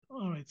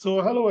Right.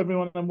 So, hello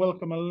everyone, and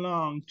welcome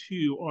along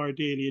to our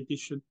daily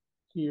edition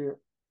here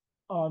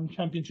on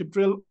Championship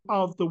Drill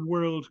of the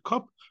World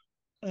Cup.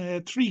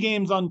 Three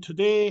games on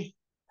today: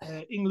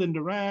 England,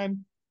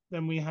 Iran.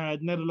 Then we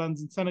had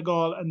Netherlands and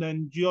Senegal, and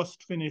then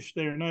just finished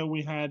there. Now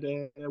we had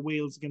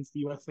Wales against the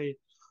USA.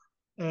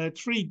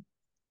 Three,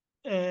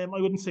 I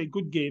wouldn't say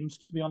good games,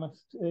 to be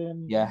honest.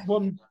 Yeah,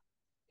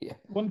 yeah,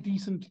 One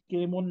decent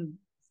game, one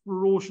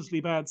ferociously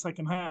bad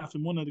second half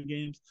in one of the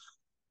games,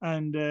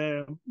 and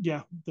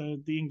yeah,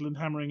 the England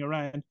hammering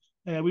Iran.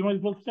 We might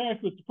as well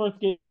start with the first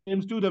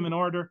games, do them in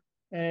order.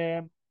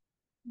 Um,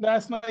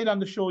 Last night on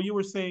the show, you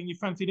were saying you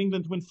fancied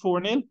England to win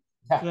 4-0.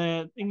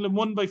 yeah, England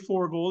won by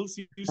 4 goals.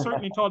 You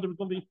certainly thought it was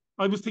going to be,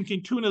 I was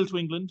thinking 2-0 to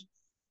England.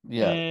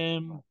 yeah,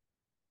 Um,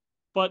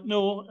 but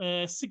no,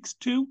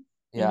 6-2 in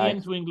yeah, the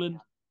end to England.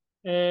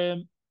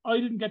 I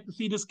didn't get to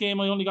see this game.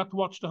 I only got to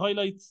watch the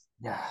highlights.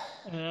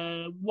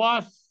 yeah,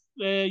 What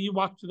You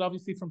watched it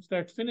obviously from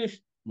start to finish.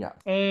 yeah.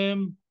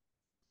 Um,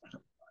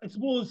 I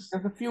suppose,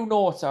 There's a few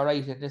notes, all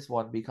right, in this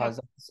one yeah, because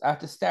at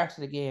the start of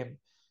the game,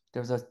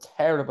 there was a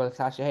terrible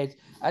clash of heads.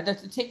 And the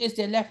thing is,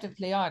 they left him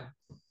play on.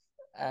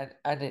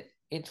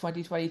 In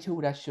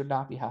 2022, that should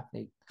not be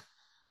happening.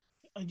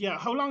 yeah.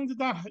 How long did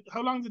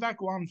that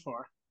go on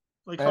for?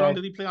 Like, how long Uh,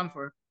 did he play on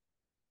for?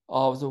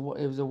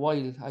 it was a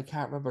while. I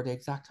can't remember the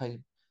exact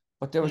time.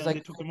 But there was Yeah, and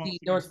like they took him off 15,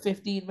 there again. was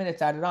 15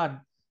 minutes added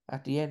on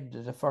at the end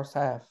of the first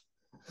half.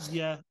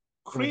 Yeah, It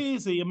was,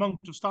 crazy amount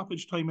of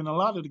stoppage time in a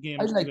lot of the I'd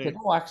games like to today.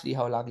 know actually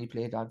how long he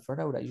played on for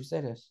now that you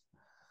said it.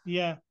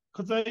 Yeah,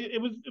 because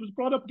it was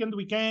brought up again the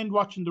weekend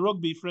watching the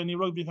rugby for any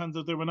rugby fans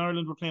out there when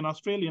Ireland were playing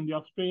Australia, and the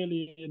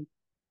Australian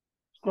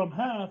scrum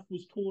half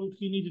was told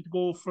he needed to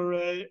go for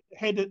a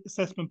head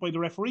assessment by the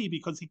referee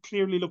because he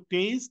clearly looked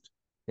dazed.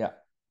 Yeah,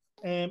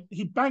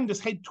 He banged his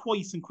head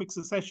twice in quick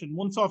succession,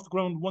 once off the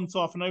ground, once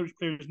off an Irish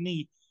player's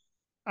knee,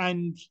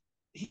 and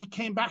he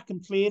came back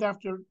and played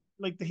after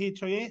like the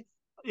HIA.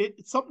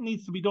 Something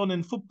needs to be done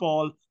in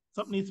football.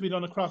 Something needs to be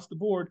done across the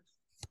board,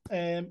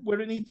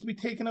 where it needs to be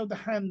taken out of the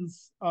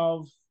hands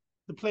of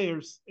the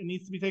players. It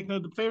needs to be taken out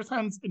of the players'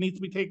 hands. It needs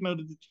to be taken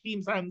out of the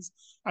team's hands,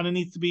 and it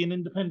needs to be an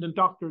independent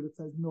doctor that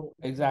says no, this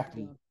can't go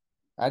exactly. on.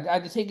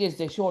 And the thing is,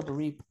 they showed the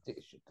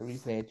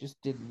replay. It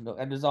just didn't look.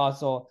 And there's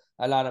also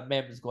a lot of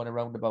memes going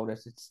around about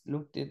it.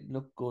 Didn't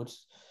look good.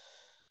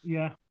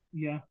 Yeah,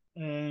 yeah.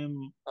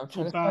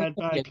 So bad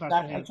clash of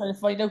I'm heads. trying to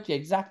find out the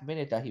exact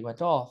minute that he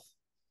went off.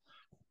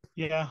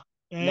 Yeah,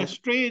 Like,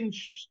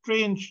 strange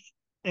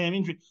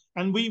injury.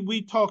 And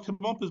we talked him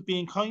up as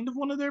being kind of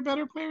one of their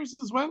better players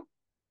as well.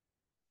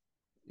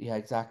 yeah,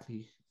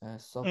 exactly.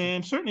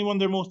 Something Certainly one of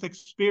their most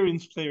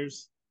experienced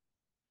players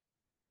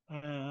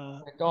went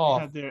they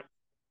off. had there.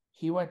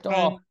 He went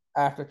off And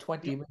after yeah,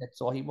 20 minutes,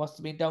 so he must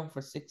have been down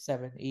for 6,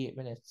 7, 8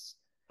 minutes.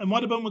 and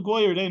what about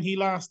Maguire? Then he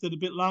lasted a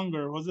bit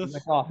longer, was He it?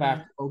 went off Uh,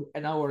 after about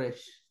an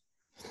hour-ish.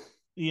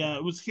 yeah,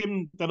 it was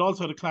him that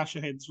also had a clash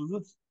of heads, was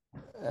it?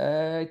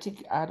 I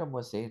think Adam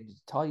was saying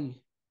tie.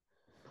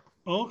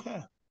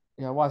 Okay.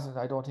 Yeah, it wasn't.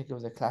 I don't think it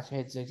was a clash of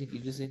heads. I think he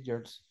just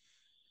injured.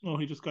 Oh,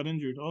 he just got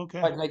injured.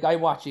 Okay. But like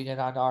I'm watching it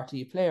on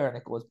RT player and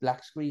it goes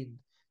black screen.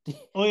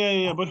 Oh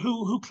yeah. But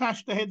who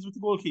clashed the heads with the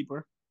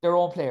goalkeeper? Their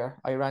own player,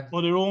 Iran.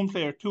 Oh, their own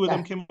player. Two of Yeah,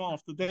 them came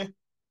off, did they?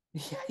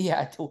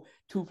 yeah,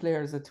 two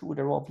players, two of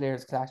their own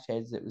players clash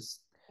heads. It was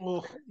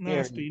Oh,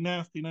 scary.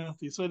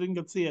 nasty. So I didn't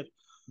get to see it.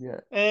 Yeah,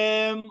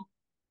 Um,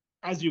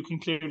 as you can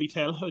clearly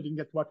tell, I didn't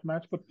get to watch the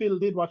match, but Phil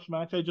did watch the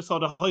match. I just saw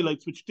the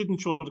highlights, which didn't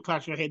show the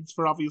clash of heads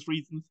for obvious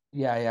reasons.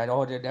 yeah.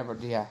 No, they never.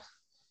 Yeah,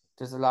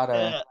 there's a lot of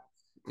Uh,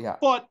 yeah.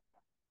 but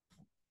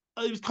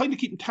I was kind of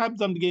keeping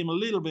tabs on the game a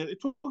little bit. It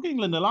took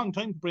England a long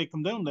time to break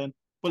them down then.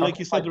 But like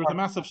you said, 35, there was a 30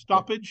 massive minutes.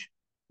 stoppage.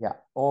 Yeah,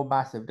 oh,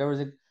 massive. There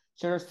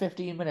was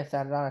 15 minutes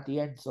added on at the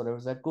end, so there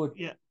was a good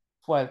Yeah,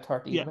 12,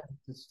 13 yeah. minutes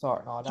to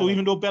start and all that. So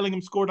even though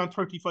Bellingham scored on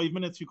 35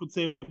 minutes, you could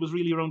say it was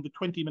really around the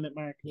 20-minute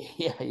mark.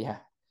 Yeah.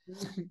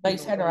 You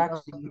Nice know, header, that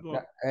long actually.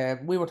 ago.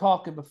 We were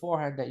talking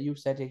beforehand that you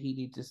said that he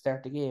needed to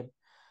start the game.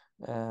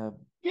 Um,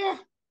 Yeah,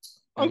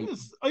 I and he,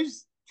 was I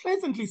was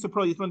pleasantly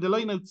surprised when the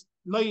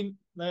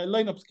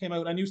lineups came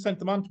out and you sent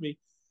them on to me,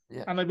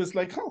 yeah, and I was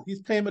like, oh,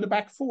 he's playing with a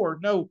back four.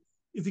 Now,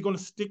 is he going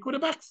to stick with a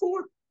back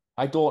four?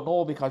 I don't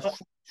know because Uh,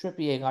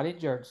 Trippier got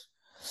injured.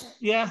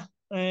 yeah,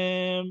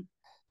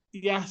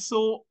 yeah.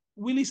 So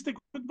will he stick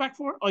with the back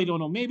four? I don't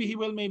know. Maybe he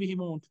will. Maybe he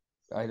won't.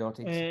 I don't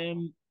think so.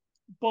 Um,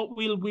 but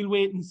we'll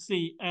wait and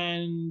see.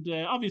 And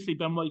obviously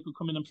Ben White will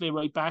come in and play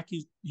right back.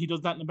 He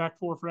does that in the back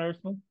four for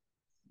Arsenal.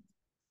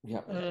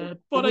 Yeah, the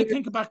But I weird.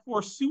 think a back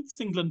four suits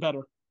England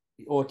better.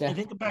 Oh, I think a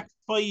definitely. back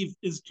five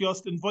is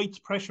just invites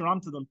pressure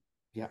onto them.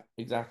 Yeah,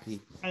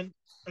 exactly. And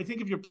I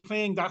think if you're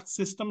playing that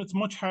system, it's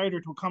much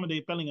harder to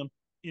accommodate Bellingham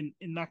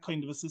in that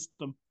kind of a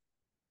system,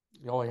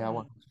 Oh yeah,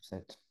 uh,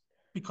 100%.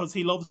 because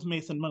he loves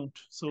Mason Mount,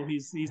 so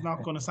he's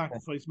not going to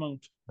sacrifice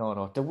Mount. No.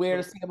 The So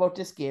weirdest thing about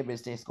this game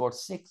is they scored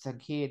six and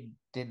Kane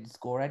didn't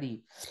score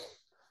any.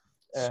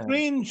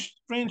 Um,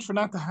 strange for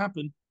that to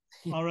happen.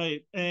 All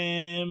right.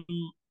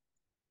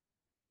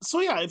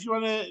 So yeah, if you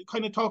want to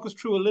kind of talk us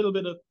through a little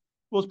bit of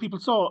most people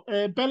saw.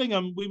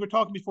 Bellingham, we were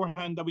talking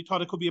beforehand that we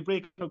thought it could be a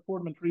breakout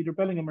tournament for either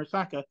Bellingham or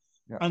Saka.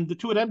 Yeah. And the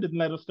two of them didn't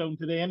let us down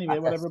today anyway,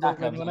 whatever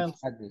about anyone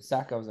else.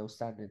 Saka was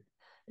outstanding.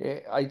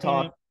 I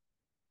thought,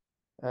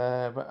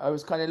 but I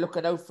was kind of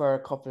looking out for a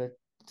couple of,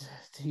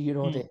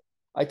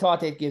 I thought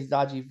they'd give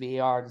dodgy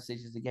VAR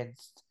decisions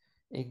against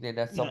England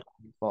at some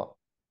point, but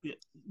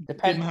the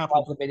penalty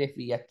was a bit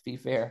iffy, yet to be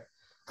fair.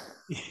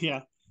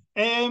 Yeah.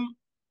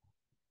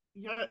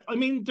 Yeah, I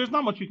mean, there's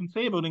not much you can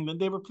say about England.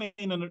 They were playing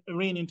an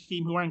Iranian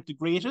team who aren't the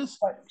greatest.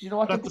 But you know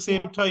what? But at the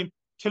same time,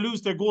 to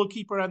lose their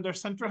goalkeeper and their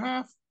centre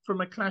half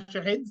from a clash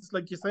of heads,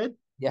 like you said,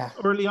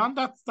 early on,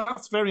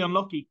 that's very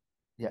unlucky.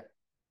 Yeah.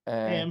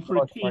 For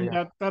a team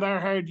that are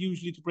hard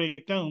usually to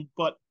break down.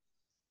 But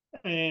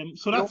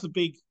so that's a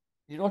big.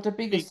 You know what the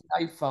biggest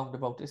I found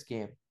about this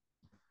game?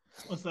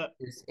 What's that?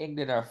 Is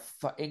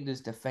England's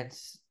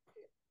defense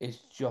is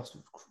just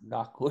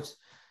not good.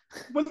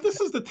 Well, this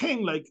is the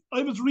thing. Like,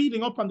 I was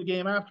reading up on the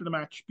game after the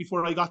match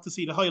before I got to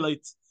see the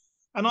highlights,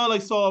 and all I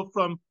saw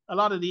from a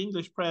lot of the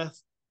English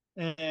press,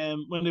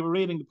 when they were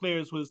rating the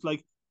players, was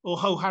like, "Oh,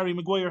 how Harry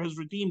Maguire has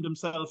redeemed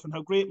himself and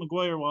how great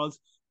Maguire was."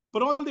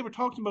 But all they were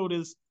talking about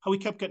is how he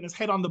kept getting his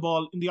head on the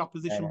ball in the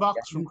opposition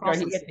box from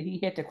crosses. He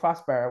hit the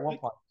crossbar at one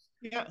point.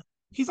 Yeah,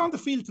 he's on the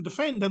field to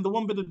defend, and the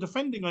one bit of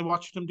defending I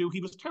watched him do,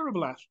 he was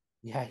terrible at.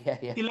 Yeah.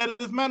 He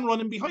let his man run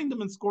in behind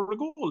him and score a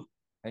goal.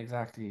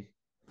 Exactly.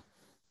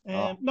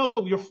 No,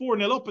 you're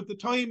 4-0 up at the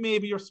time.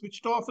 Maybe you're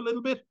switched off a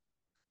little bit.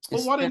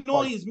 But what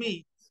annoys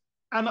me,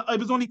 and I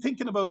was only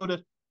thinking about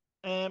it,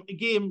 a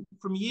game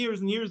from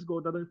years and years ago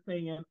that I was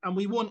playing in, and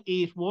we won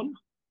 8-1.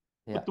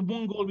 Yeah. But the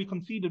one goal we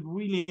conceded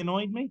really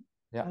annoyed me.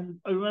 Yeah. And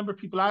I remember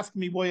people asking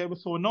me why I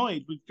was so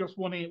annoyed. We just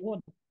won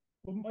 8-1.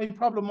 But my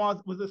problem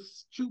was a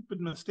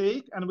stupid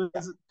mistake, and it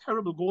was a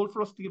terrible goal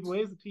for us to give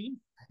away as a team.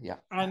 Yeah.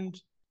 And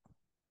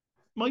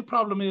my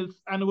problem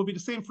is, and it would be the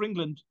same for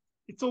England,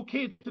 it's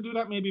okay to do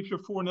that maybe if you're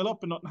 4-0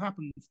 up and nothing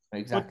happens.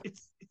 Exactly. But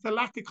it's a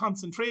lack of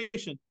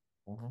concentration.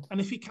 Mm-hmm.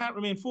 And if he can't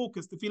remain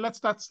focused, if he lets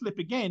that slip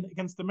again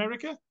against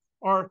America,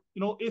 or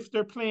if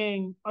they're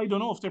playing, I don't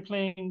know, if they're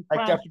playing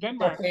France or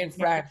Denmark. They're playing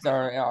France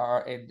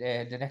or in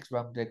the next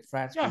round,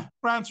 France. Yeah,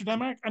 France or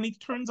Denmark, and he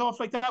turns off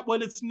like that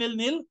while it's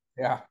 0-0.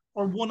 Yeah.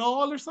 Or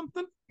 1-1 or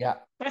something. Yeah.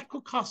 That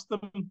could cost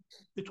them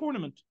the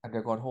tournament. And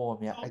they're going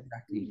home, yeah, so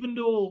exactly. Even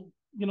though,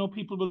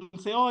 people will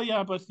say, oh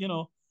yeah, but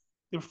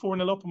they're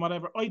 4-0 up and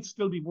whatever, I'd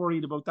still be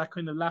worried about that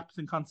kind of lapse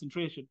in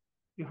concentration.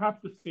 You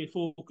have to stay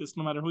focused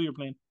no matter who you're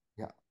playing.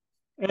 Yeah.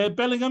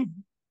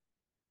 Bellingham,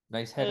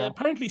 nice header.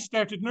 Apparently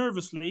started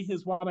nervously,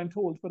 is what I'm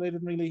told, but I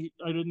didn't really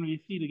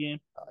see the game.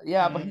 But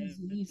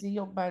he's a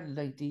young man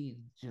like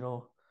Dean,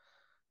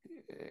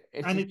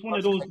 It's one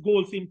of those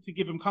goals seemed to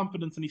give him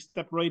confidence, and he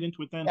stepped right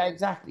into it then. Yeah,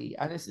 exactly.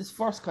 And it's his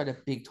first kind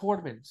of big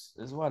tournament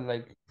as well.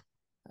 Like,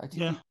 I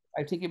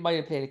think he might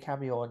have played a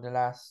cameo in the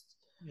last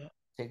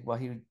thing, but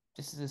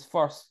this is his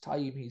first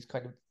time he's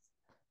kind of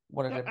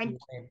one of them.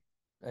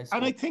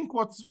 And I think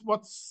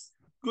what's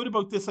good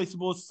about this, I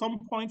suppose, some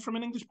point from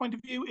an English point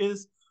of view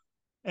is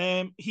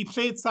he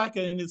played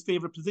Saka in his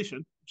favourite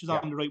position, which is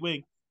on the right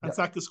wing, and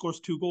Saka scores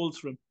 2 goals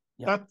for him.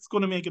 Yeah. That's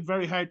going to make it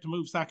very hard to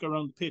move Saka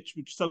around the pitch,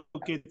 which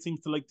Southgate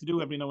seems to like to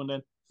do every now and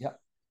then. Yeah.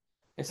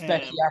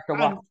 Especially after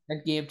watching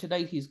that game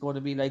tonight, he's going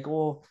to be like,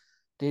 oh,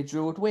 they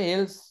drew with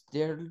Wales.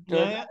 They're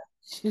that's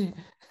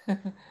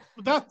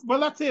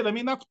it. I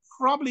mean, that's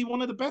probably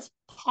one of the best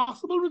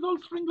possible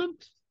results for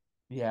England.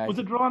 Yeah. Was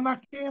a draw in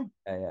that game.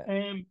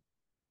 Yeah.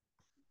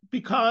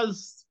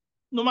 Because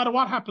no matter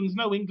what happens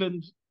now,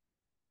 England,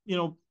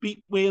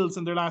 beat Wales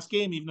in their last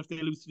game. Even if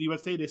they lose to the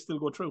USA, they still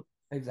go through.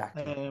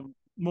 Exactly.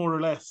 More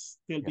or less,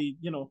 they'll be,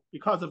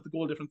 because of the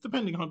goal difference,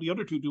 depending on how the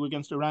other two do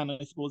against Iran,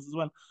 I suppose, as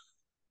well.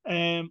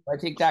 I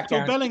think that.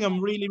 So Bellingham,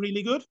 really,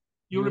 really good.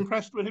 You were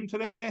impressed with him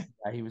today? Yeah,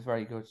 he was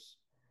very good.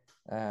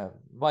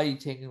 My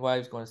thing, what I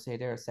was going to say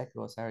there a second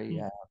ago,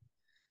 sorry,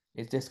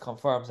 is this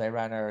confirms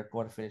Iran are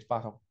going to finish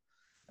bottom.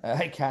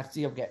 I can't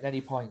see them getting any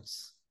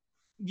points.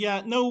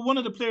 Yeah, no, one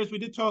of the players we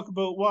did talk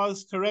about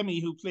was Taremi,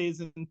 who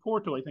plays in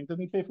Porto, I think.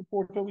 Doesn't he play for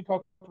Porto? We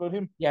talked about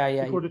him.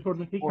 Yeah. Before the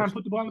tournament. He can't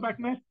put the ball in the back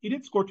of the net. He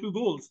did score 2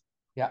 goals.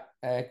 Yeah,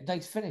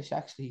 nice finish,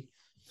 actually.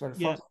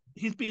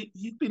 He's been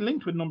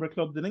linked with a number of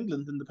clubs in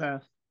England in the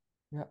past.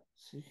 Yeah,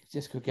 so he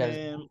just could get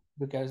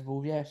his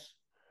move yet.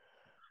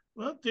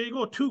 Well, there you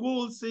go. 2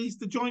 goals. He's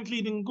the joint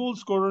leading goal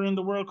scorer in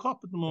the World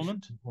Cup at the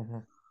moment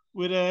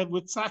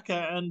with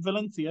Saka and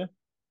Valencia.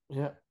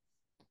 Yeah.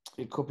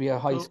 It could be a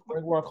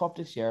high-scoring World Cup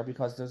this year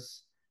because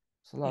there's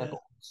a lot of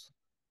goals.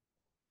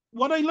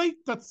 What I like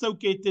that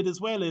Southgate did as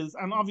well is,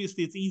 and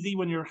obviously it's easy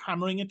when you're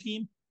hammering a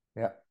team.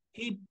 Yeah.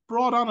 He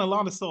brought on a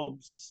lot of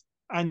subs,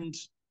 and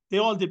they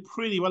all did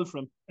pretty well for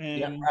him.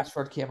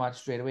 Rashford came on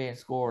straight away and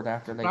scored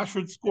after.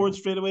 Rashford scored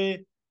straight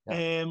away.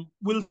 Yeah.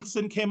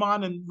 Wilson came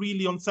on and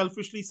really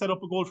unselfishly set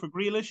up a goal for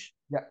Grealish.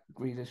 Yeah,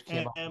 Grealish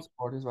came on and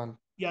scored as well.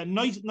 Yeah,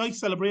 nice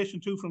celebration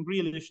too from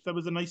Grealish. That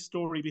was a nice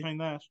story behind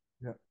that.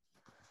 Yeah.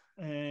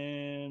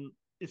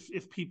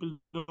 If people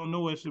don't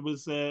know it, it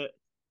was the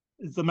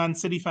Man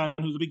City fan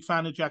who's a big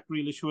fan of Jack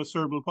Grealish, who has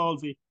cerebral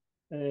palsy.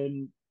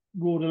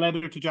 wrote a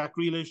letter to Jack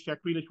Grealish. Jack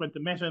Grealish went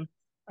and met him,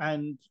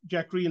 and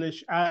Jack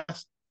Grealish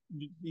asked,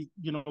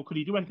 could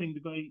he do anything? The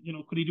guy,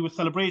 could he do a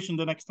celebration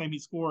the next time he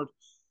scored?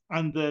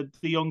 And the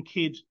young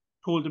kid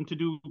told him to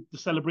do the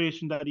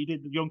celebration that he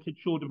did. The young kid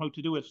showed him how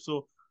to do it.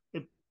 So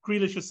if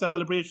Grealish's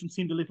celebration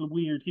seemed a little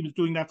weird, he was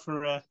doing that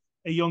for a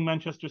young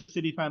Manchester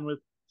City fan with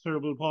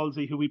cerebral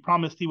palsy, who we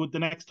promised he would the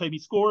next time he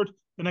scored.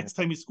 The next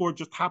time he scored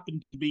just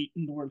happened to be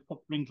in the World Cup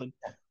for England.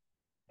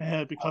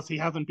 Because he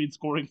hasn't been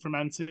scoring for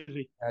Man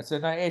City. So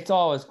it's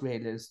always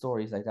great little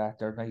stories like that.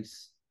 They're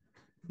nice.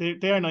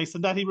 They're nice,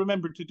 and that he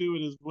remembered to do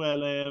it as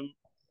well.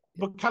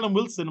 But Callum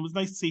Wilson, it was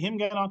nice to see him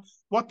get on.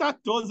 What that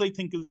does, I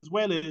think, as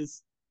well,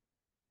 is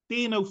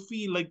they now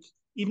feel like,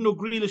 even though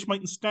Grealish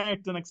mightn't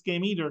start the next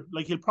game either,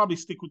 like he'll probably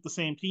stick with the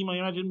same team, I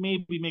imagine,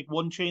 maybe make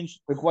one change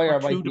Maguire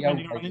or two,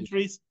 depending on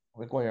injuries.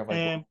 Maguire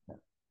might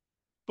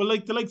But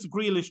like the likes of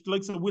Grealish, the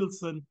likes of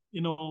Wilson,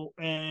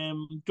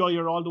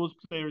 Dyer, all those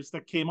players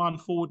that came on,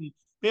 Foden,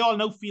 they all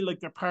now feel like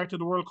they're part of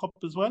the World Cup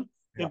as well.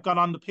 They've got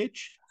on the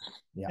pitch.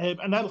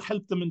 And that'll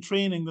help them in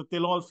training, that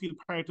they'll all feel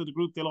part of the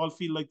group. They'll all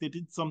feel like they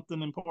did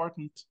something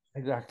important.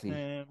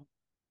 Exactly.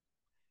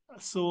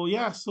 So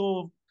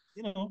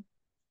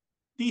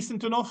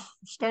decent enough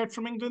start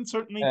from England,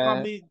 certainly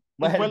probably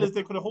as well as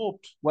they could have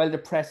hoped. Well, the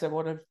press are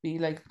going to be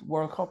like,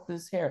 World Cup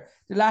is here.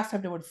 The last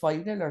time they won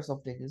 5-0 or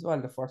something as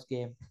well, the first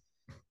game.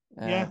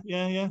 Yeah.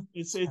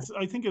 It's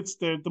I think it's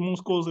the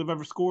most goals they've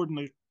ever scored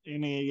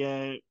in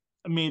a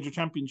major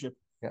championship.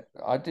 Yeah,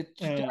 their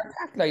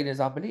attack line is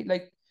unbelievable.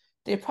 Like,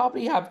 they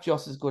probably have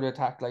just as good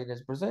attack line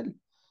as Brazil.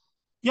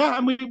 Yeah,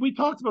 and we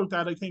talked about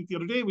that, I think, the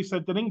other day. We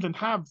said that England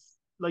have,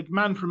 like,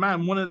 man for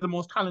man, one of the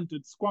most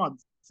talented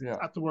squads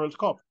at the World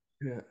Cup.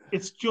 Yeah.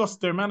 It's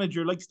just their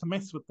manager likes to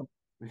mess with them.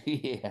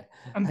 Yeah.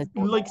 And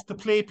likes to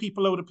play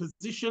people out of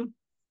position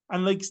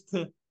and likes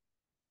to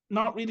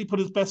not really put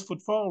his best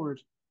foot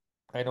forward.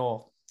 I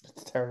know.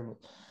 It's terrible.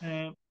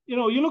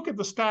 You look at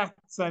the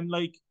stats, and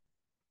like,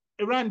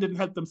 Iran didn't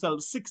help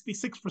themselves.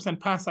 66%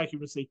 pass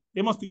accuracy.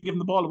 They must have given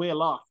the ball away a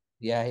lot.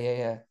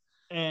 Yeah.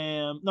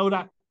 No,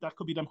 that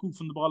could be them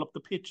hoofing the ball up the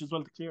pitch as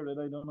well to clear it.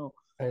 I don't know.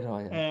 I know,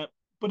 yeah.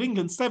 But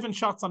England, 7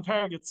 shots on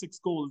target, 6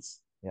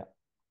 goals. Yeah.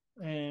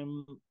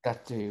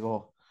 That there you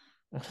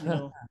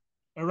go.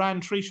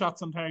 Iran, 3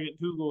 shots on target,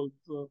 2 goals.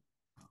 So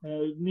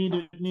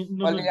neither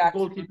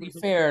to be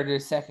fair, the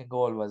second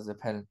goal was a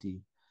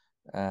penalty.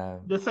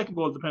 The second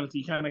goal is a penalty.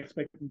 You can't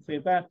expect them to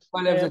save that.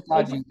 Well, it was a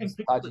dodgy.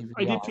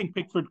 I did think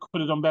Pickford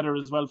could have done better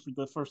as well for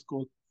the first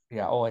goal.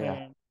 Yeah. Oh,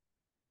 yeah.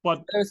 But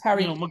it was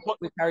Harry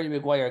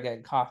Maguire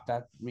getting caught.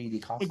 That really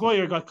cost.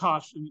 Maguire got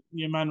caught, and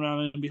your man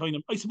ran in behind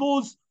him. I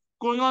suppose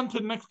going on to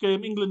the next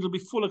game, England will be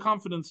full of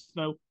confidence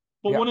now.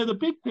 But one of the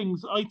big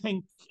things I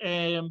think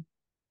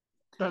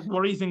that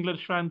worries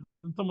English fans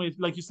in some ways,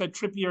 like you said,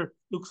 Trippier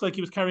looks like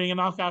he was carrying a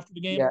knock after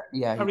the game.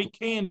 Yeah. Harry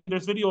Kane.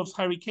 There's video of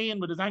Harry Kane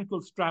with his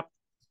ankle strapped,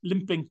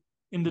 limping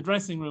in the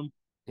dressing room.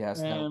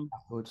 Yes,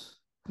 good.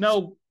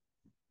 No,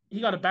 he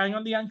got a bang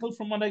on the ankle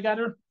from what I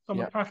gather.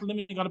 Someone tackled him,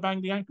 he got a bang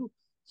on the ankle.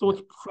 So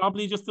it's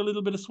probably just a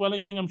little bit of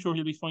swelling. I'm sure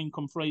he'll be fine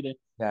come Friday.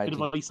 Bit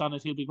of ice on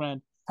it, he'll be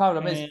grand.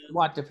 Problem is, he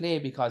want to play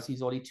because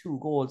he's only 2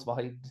 goals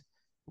behind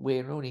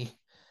Wayne Rooney.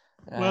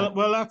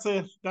 Well, that's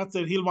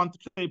it. He'll want to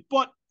play.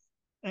 But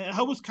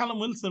how was Callum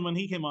Wilson when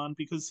he came on?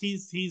 Because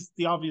he's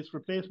the obvious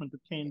replacement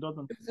that Kane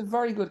doesn't. It was a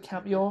very good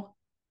cameo.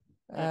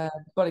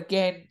 But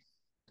again,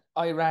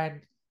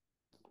 Iran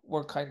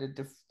were kind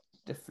of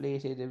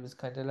deflated. It was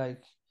kind of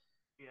like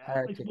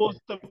hard to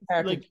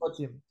touch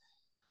him.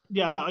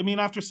 Yeah, I mean,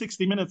 after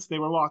 60 minutes, they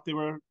were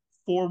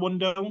 4-1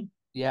 down.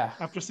 Yeah.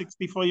 After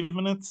 65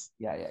 minutes.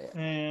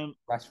 Yeah.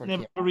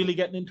 Never really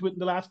getting into it in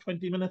the last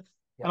 20 minutes.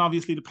 Yeah. And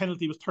obviously the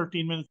penalty was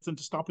 13 minutes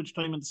into stoppage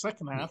time in the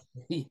second half.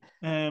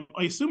 I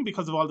assume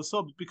because of all the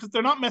subs, because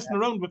they're not messing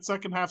around with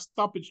second half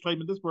stoppage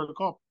time in this World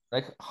Cup.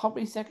 Like, how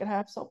many second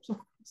half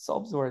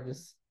subs were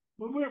this?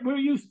 Well, we're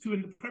used to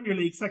in the Premier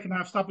League second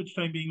half stoppage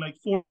time being like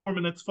 4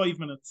 minutes, 5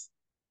 minutes.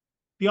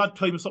 The odd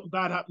time if something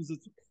bad happens,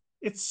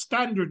 it's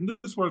standard in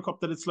this World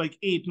Cup that it's like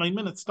 8-9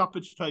 minutes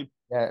stoppage time.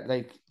 Yeah,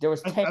 like there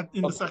was 10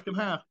 in the second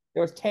half.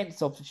 There was 10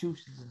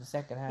 substitutions in the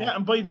second half. Yeah,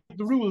 and by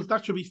the rules,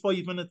 that should be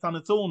 5 minutes on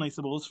its own, I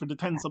suppose, for the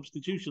 10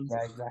 substitutions.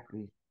 Yeah,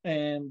 exactly.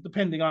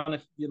 Depending on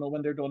if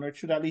when they're done, or it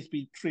should at least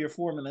be 3 or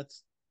 4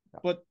 minutes. Yeah.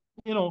 But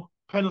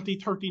penalty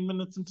 13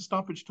 minutes into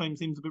stoppage time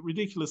seems a bit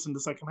ridiculous in the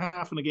second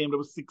half in a game that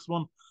was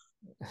 6-1.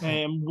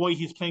 Why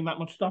he's playing that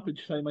much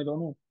stoppage time, I don't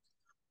know.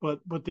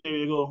 But there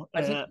you go.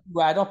 I think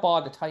you add up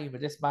all the time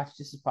in this match.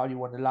 This is probably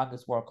one of the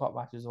longest World Cup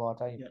matches of all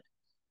time. Yeah.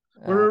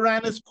 Were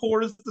Iran as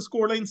poor as the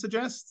scoreline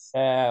suggests?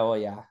 Oh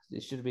yeah,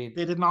 it should be.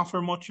 They didn't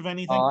offer much of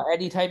anything.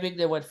 Anytime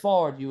they went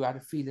forward, you had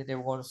a feeling they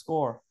were going to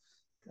score.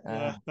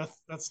 Yeah,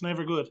 that's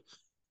never good.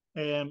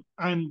 And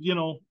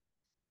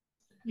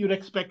you'd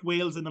expect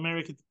Wales and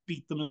America to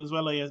beat them as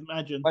well, I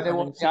imagine. But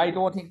I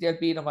don't think they'll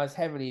beat them as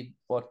heavily,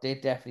 but they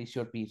definitely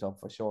should beat them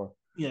for sure.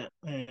 Yeah,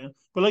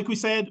 but like we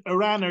said,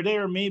 Iran are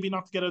there, maybe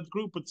not to get out of the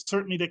group, but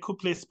certainly they could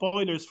play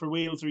spoilers for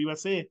Wales or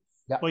USA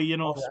by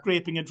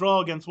scraping a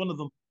draw against one of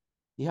them.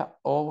 Yeah,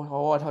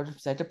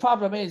 100%. The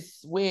problem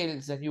is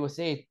Wales and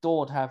USA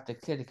don't have the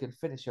clinical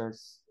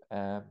finishers.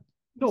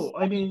 No,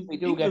 I If mean we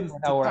do get to England's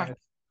an hour attack. and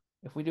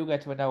if we do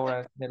get to an hour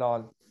and nil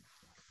all,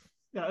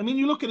 Yeah, I mean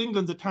you look at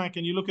England's attack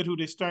and you look at who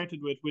they started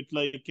with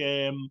like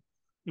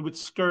with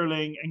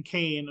Sterling and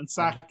Kane and and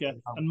Saka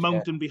and Mount,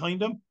 Mountain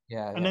behind them,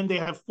 yeah, and yeah. then they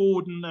have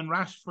Foden and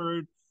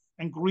Rashford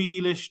and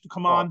Grealish to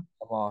come Oh, on.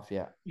 come off,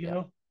 yeah, You yeah,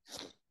 know,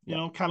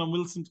 yeah, Callum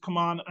Wilson to come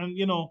on, and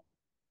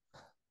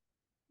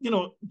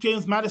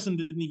James Madison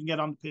didn't even get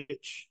on the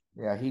pitch.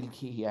 yeah. Yeah, You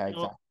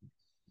know, exactly.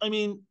 I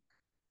mean,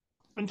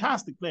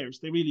 fantastic players,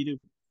 they really do.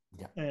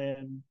 Yeah,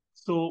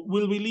 So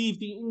will we leave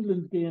the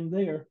England game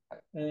there?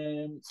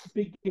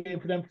 Big game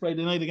for them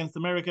Friday night against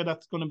America.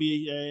 That's going to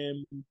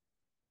be,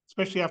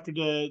 especially after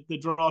the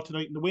draw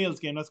tonight in the Wales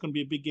game. That's going to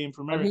be a big game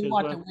for but he America as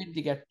want to well. win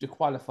to get the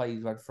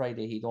qualifiers on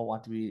Friday. He don't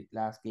want to be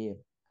last game.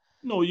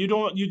 No, you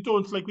don't. You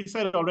don't. Like we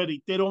said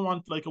already, they don't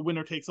want like a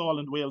winner takes all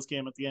in the Wales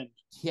game at the end,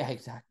 Yeah,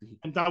 exactly.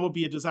 and that would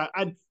be a disaster.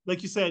 And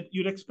like you said,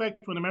 you'd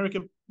expect when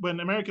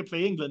America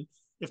play England,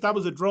 if that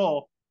was a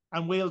draw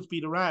and Wales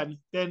beat Iran,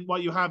 then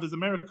what you have is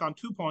America on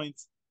 2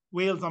 points,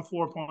 Wales on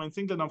 4 points,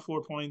 England on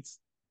 4 points,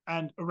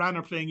 and Iran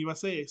are playing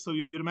USA. So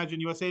you'd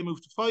imagine USA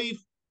move to 5.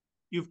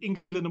 You've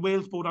England and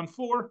Wales both on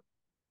 4.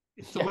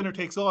 It's the Yeah, winner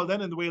takes all then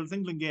in the Wales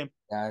England game.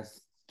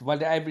 yes. Well,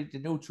 the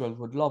neutral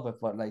would love it,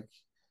 but like,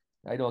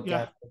 I know Yeah.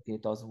 Gareth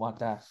Southgate doesn't want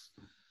that.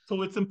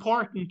 So it's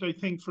important, I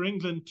think, for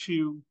England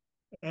to,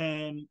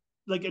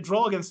 like a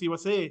draw against the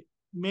USA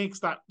makes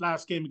that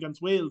last game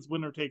against Wales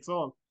winner takes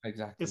all.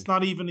 Exactly. It's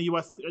not even a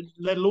US,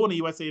 let alone a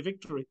USA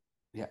victory.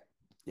 Yeah,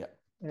 yeah.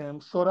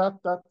 So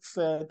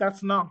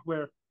that's not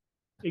where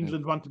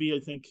England want to be. I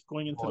think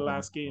going into Oh, the no,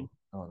 last game,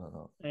 no,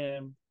 no,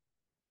 no.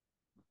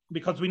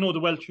 because we know the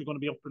Welsh are going to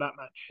be up for that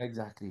match,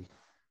 Exactly.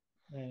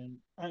 and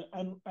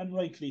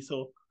rightly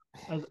so,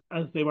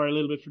 as they were a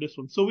little bit for this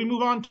one. So we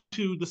move on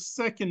to the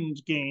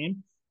second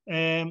game.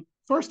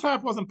 First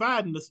half wasn't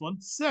bad in this one.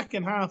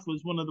 Second half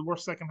was one of the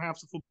worst second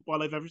halves of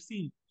football I've ever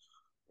seen.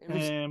 It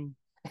was Um,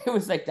 it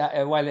was like that.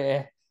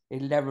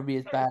 It'll never be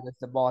as bad as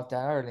the Malta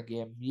Ireland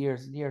game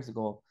years and years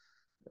ago.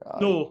 Uh,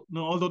 no,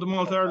 no. Although the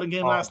Malta Ireland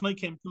game oh, last night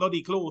came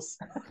bloody close,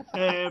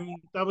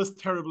 that was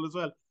terrible as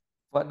well.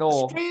 but A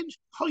no, strange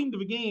kind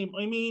of a game.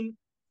 I mean,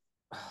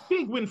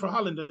 big win for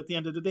Holland at the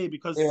end of the day they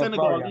because were very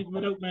Senegal, even unlucky.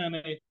 without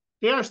Mane,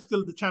 they are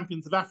still the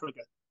champions of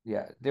Africa.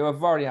 Yeah, they were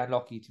very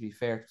unlucky to be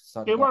fair to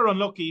They Senegal. were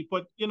unlucky,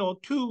 but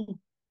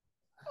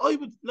I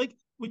would like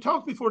we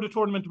talked before the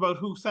tournament about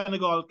who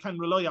Senegal can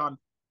rely on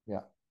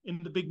Yeah,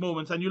 in the big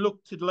moments, and you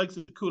look to the likes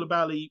of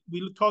Koulibaly.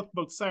 We talked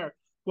about Sarr,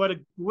 who had a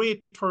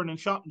great turn and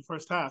shot in the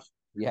first half,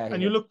 yeah,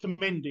 and yeah. you look to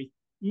Mendy.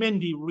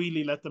 Mendy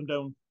really let them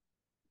down.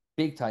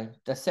 Big time.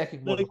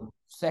 The Like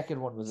second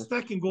one was a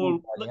second true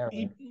goal, bloody error.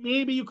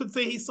 maybe you could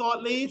say he saw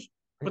it late,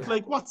 but Yeah,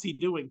 like, what's he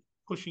doing?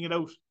 Pushing it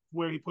out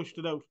where he pushed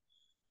it out.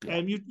 yeah,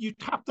 You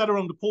tap that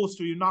around the post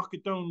or you knock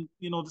it down,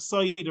 the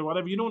side or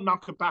whatever. You don't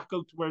knock it back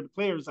out to where the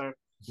players are.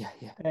 yeah,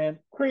 yeah,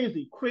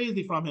 Crazy,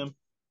 crazy from him.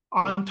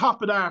 yeah, On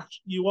top of that,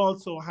 you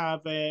also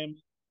have,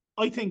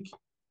 I think,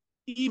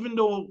 even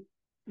though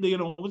it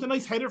was a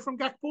nice header from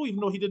Gakpo, even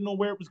though he didn't know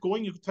where it was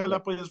going, you could tell yeah,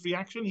 that by his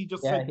reaction. He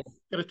just yeah, said,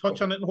 "Get a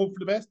touch on it and hope for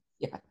the best."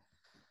 yeah.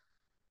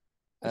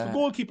 If a Uh,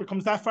 goalkeeper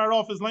comes that far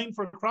off his line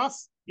for a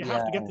cross, you yeah,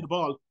 have to get to the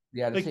ball.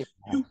 yeah. The Like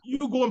same.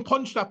 you go and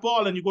punch that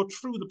ball and you go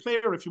through the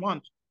player if you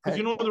want, because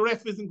Yeah, the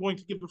ref isn't going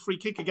to give a free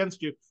kick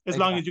against you as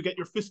long exactly, as you get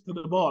your fist to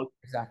the ball.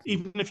 exactly.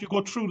 Even if you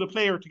go through the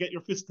player to get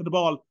your fist to the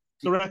ball,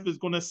 Do, the ref is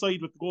going to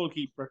side with the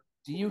goalkeeper.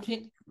 do you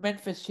think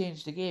Memphis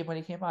changed the game when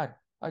he came on?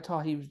 I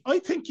thought he was. I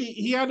think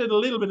he added a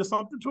little bit of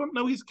something to him.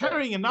 Now he's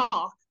carrying a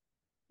knock,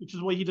 which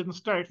is why he didn't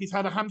start. He's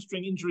had a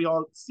hamstring injury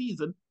all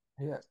season,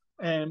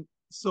 Yeah,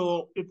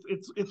 so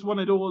it's one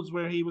of those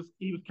where he was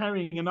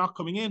carrying a knock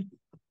coming in,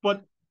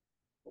 but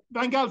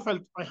Van Gaal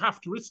felt I have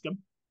to risk him.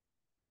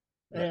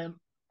 yeah,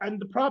 And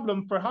the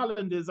problem for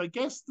Holland is, I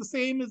guess, the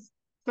same as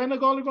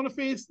Senegal are going to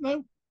face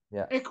now.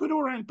 yeah.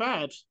 Ecuador aren't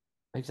bad.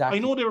 I Exactly.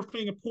 know they were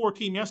playing a poor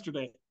team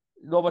yesterday,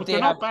 No, but but they're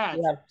not they bad.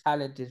 have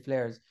talented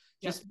players.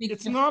 Yeah, Just speak.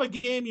 it's Just not a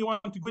game you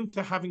want to go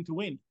into having to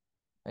win.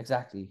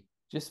 exactly.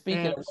 Just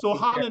speaking of So players.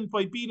 Holland,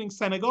 by beating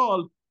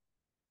Senegal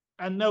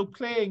and now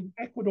playing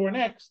Ecuador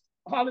next,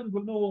 Holland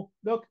will know.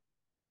 Look,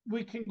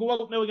 we can go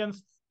out now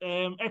against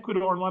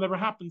Ecuador, and whatever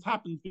happens,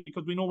 happens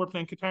because we know we're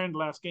playing Qatar in the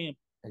last game.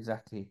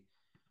 Exactly.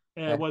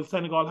 While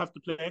Senegal have to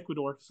play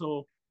Ecuador.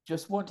 So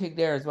Just one thing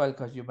there as well,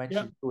 because you yeah,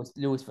 mentioned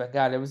Louis Van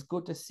Gaal. It was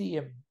good to see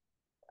him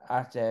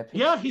at pitch.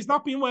 yeah, he's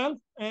not been well.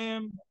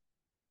 Uh,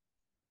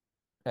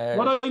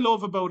 What I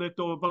love about it,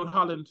 though, about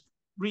Holland,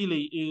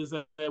 really, is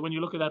when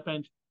you look at that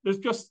bench, there's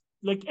just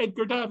like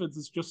Edgar Davids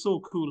is just so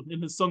cool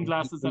in his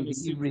sunglasses and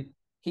his suit.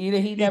 he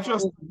He never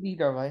just, is a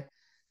leader, right?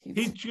 he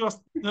He's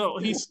just, no,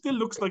 he still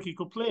looks like he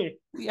could play.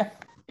 yeah.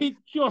 He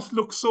just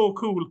looks so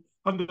cool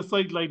on the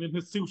sideline in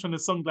his suit and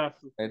his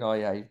sunglasses, I know,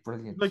 yeah, he's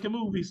brilliant. like a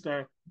movie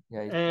star.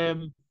 Yeah, he's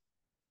brilliant. Um,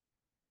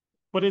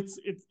 but it's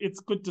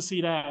good to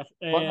see that.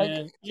 But like,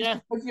 just Yeah,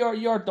 because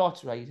you're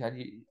Dutch, right, and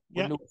when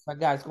yeah. Louis Van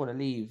Gaal's going to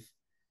leave,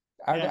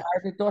 Yeah.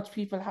 Are the Dutch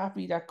people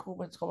happy that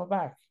Koeman's coming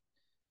back?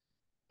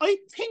 I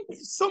think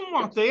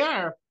somewhat they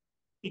are,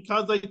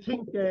 because I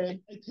think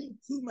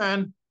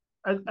Koeman,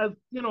 as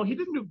you know, he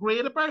didn't do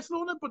great at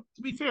Barcelona, but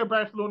to be fair,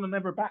 Barcelona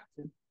never backed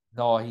him.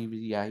 No, he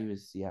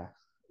was, yeah.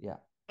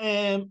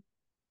 Um,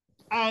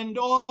 and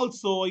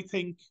also I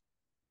think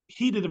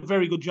he did a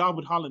very good job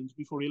with Holland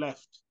before he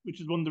left, which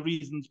is one of the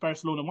reasons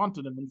Barcelona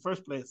wanted him in the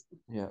first place.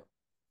 Yeah.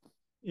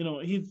 You know,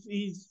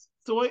 he's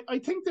so I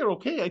think they're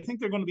okay. I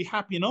think they're going to be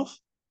happy enough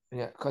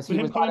Yeah, because with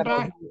him coming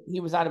back. he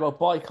was on about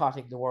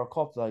boycotting the World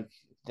Cup. Like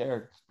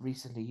there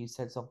recently, he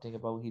said something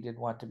about he didn't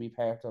want to be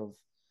part of.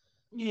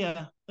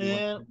 Yeah, He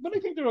want, but I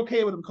think they're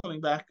okay with him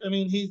coming back. I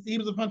mean, he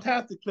was a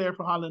fantastic player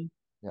for Holland.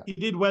 yeah, He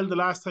did well the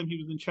last time he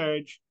was in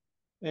charge.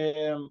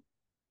 Um,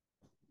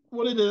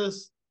 what it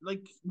is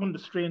like one of the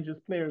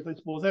strangest players, I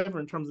suppose, ever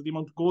in terms of the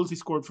amount of goals he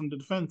scored from the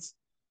defense.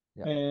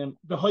 yeah.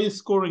 The highest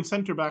scoring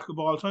centre back of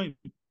all time.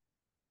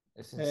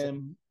 It's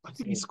insane. I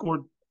think he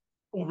scored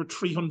over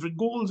 300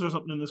 goals or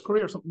something in his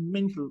career, something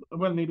mental.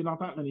 Well, maybe not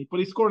that many, but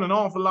he scored an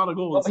awful lot of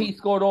Well, goals. he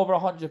scored over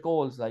 100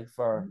 goals, like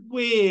for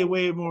Way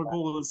more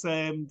goals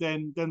than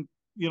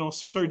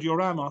Sergio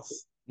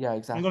Ramos. yeah, I'm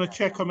exactly. going to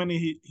check how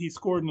many he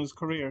scored in his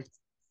career.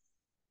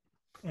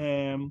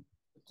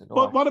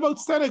 But what about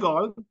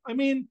Senegal? I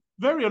mean,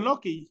 very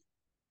unlucky.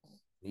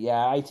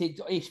 yeah, I think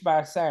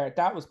Ishmael Sarr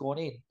that was going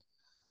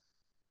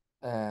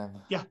in.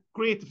 Yeah,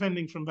 great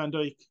defending from Van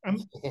Dijk.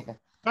 Yeah,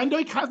 Van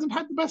Dijk hasn't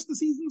had the best of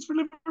seasons for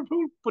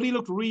Liverpool, but he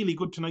looked really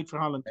good tonight for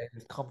Holland. it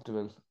was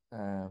comfortable.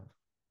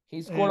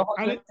 He scored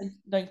And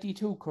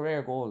 192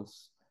 career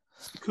goals.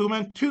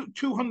 Koeman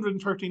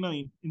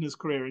 239 in his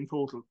career in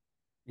total.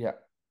 Yeah.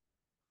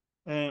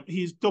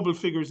 He's double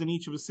figures in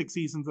each of his 6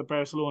 seasons at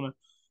Barcelona.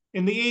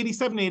 In the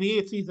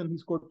 87-88 season, he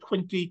scored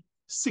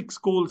 26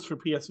 goals for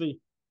PSV.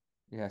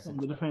 Yes, from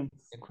the defense.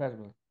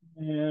 Incredible.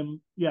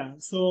 Yeah,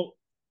 so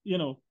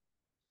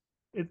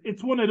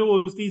it's one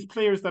of these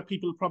players that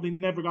people probably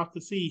never got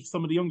to see.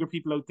 Some of the younger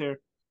people out there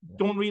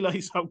don't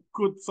realize how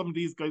good some of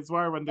these guys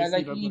were when they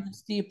see them. Even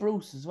Steve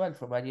Bruce as well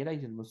from Man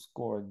United was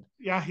scoring.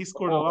 Yeah, he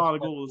scored a lot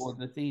of goals in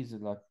the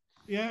season. Like,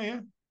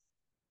 yeah.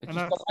 And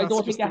I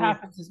don't think it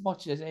happens as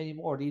much as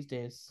anymore these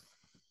days.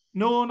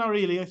 No, not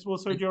really. I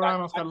suppose Sergio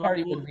Ramos got a lot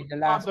of goals. The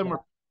last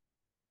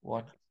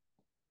one.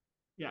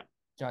 Yeah,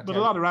 but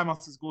a lot of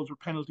Ramos's goals were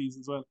penalties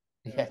as well.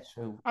 Yeah,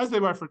 true. As they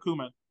were for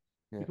Koeman.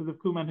 Yeah. Because if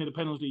Koeman hit a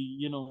penalty,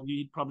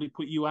 he'd probably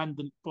put you and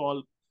the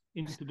ball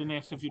into the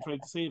net if you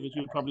tried to save it.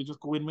 You'd probably just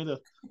go in with it.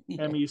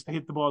 Yeah. He used to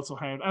hit the ball so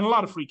hard. And a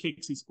lot of free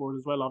kicks he scored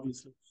as well,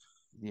 obviously.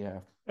 Yeah.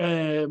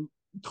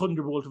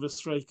 Thunderbolt of a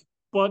strike.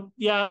 But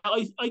yeah,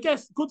 I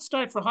guess good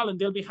start for Holland.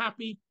 They'll be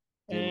happy.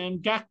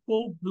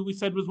 Gakpo, who we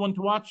said was one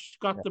to watch,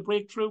 got the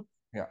breakthrough.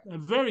 Yeah. A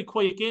very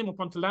quiet game up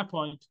until that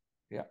point.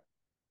 Yeah.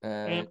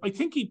 I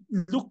think he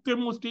looked their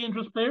most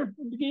dangerous player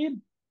in the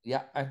game.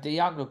 Yeah, and De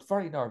Jong looked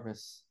very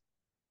nervous.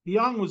 De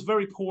Jong was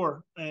very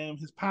poor.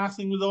 His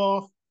passing was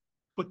off.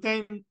 But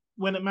then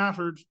when it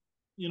mattered,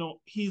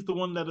 he's the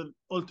one that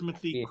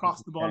ultimately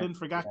crossed the ball in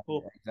for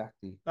Gakpo. Yeah,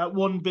 exactly. That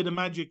one bit of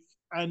magic.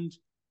 And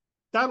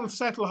that'll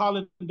settle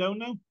Holland down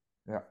now.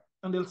 Yeah.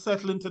 And they'll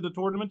settle into the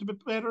tournament a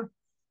bit better.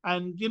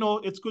 And,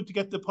 it's good to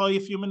get the pie a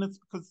few minutes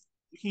because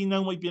he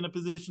now might be in a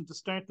position to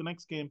start the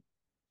next game.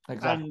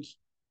 Exactly.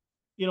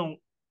 And,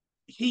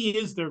 he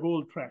is their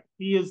goal threat.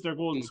 He is their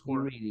goal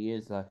scorer. He really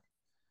is.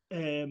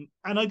 And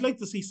I'd like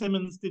to see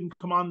Simmons didn't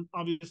come on.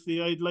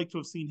 Obviously, I'd like to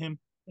have seen him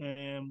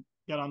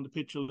get on the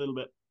pitch a little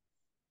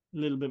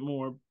bit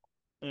more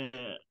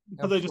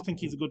because I just think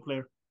he's a good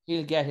player.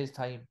 He'll get his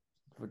time,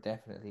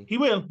 definitely. He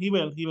will. Those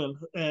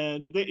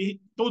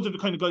are the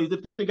kind of guys.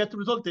 If they get the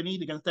result they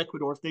need against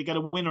Ecuador, if they get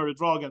a win or a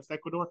draw against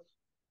Ecuador,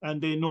 and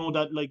they know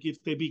that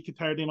if they beat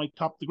Qatar, they might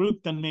top the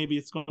group. Then maybe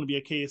it's going to be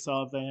a case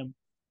of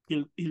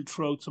he'll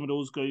throw out some of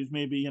those guys.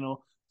 Maybe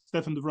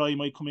Stefan de Vrij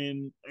might come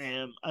in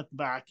at the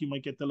back. You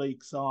might get the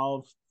likes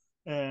of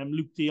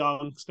Luke de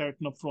Jong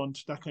starting up front,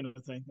 that kind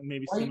of thing, and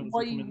maybe Simmons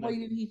will come in. Why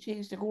did he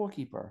change the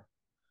goalkeeper?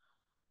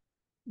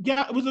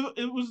 Yeah,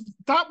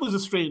 that was a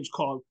strange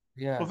call.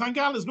 Yeah. But Van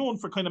Gaal is known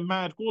for kind of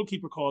mad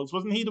goalkeeper calls.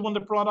 Wasn't he the one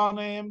that brought on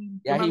the man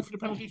for the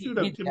penalty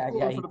shootout? Tim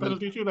Cole for the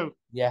penalty shootout.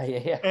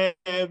 Yeah.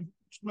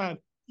 Man.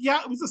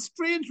 Yeah, it was a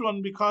strange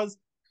one because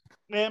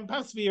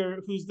Pasveer,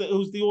 who's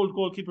the old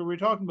goalkeeper we were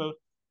talking about,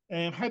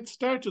 had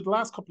started the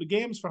last couple of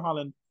games for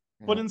Holland,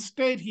 but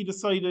instead he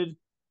decided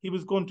he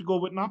was going to go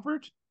with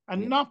Noppert,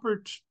 and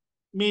Noppert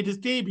made his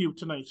debut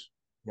tonight.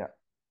 Yeah.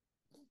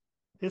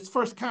 His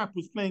first cap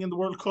was playing in the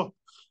World Cup.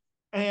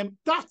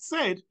 That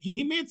said,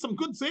 he made some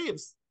good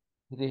saves.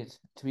 He did.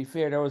 To be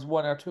fair, there was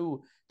one or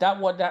two.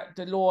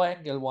 The low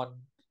angle one,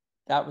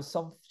 that was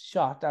some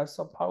shot. That was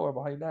some power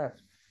behind that.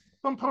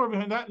 Some power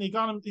behind that,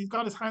 and he's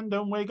got his hand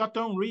down where he got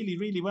down really,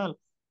 really well.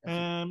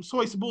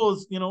 So I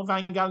suppose Van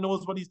Gaal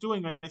knows what he's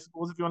doing. I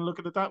suppose if you want to look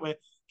at it that way,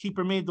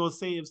 keeper made those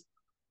saves.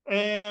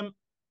 I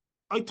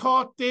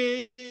thought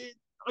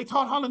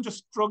Holland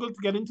just struggled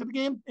to get into the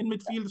game in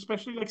midfield,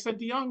 especially like I said,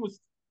 De Jong was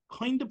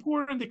kind of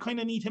poor, and they kind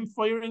of need him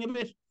firing a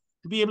bit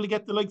to be able to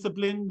get the likes of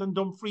Blind and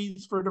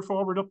Dumfries further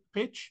forward up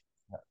the pitch.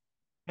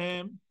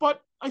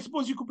 But I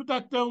suppose you could put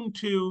that down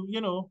to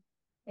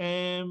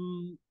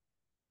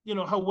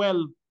how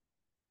well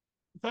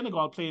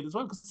Senegal played as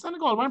well, because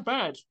Senegal weren't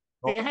bad.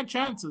 They No, had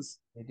chances,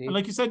 they and did.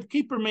 like you said, the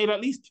keeper made at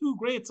least 2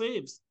 great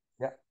saves.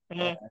 Yeah.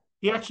 Uh,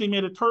 he actually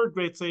made a third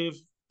great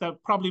save that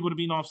probably would have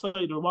been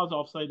offside or was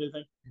offside, I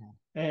think.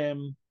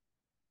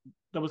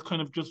 That was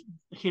kind of just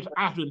hit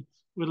at him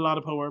with a lot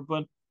of power.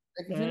 But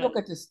Like if you look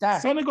at the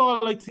stats,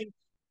 Senegal, I think,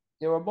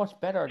 they were much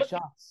better in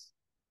shots.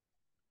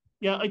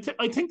 yeah,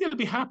 I think they'll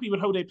be happy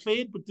with how they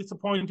played, but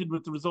disappointed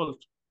with the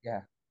result.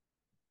 Yeah.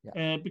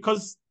 Yeah.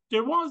 Because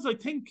there was, I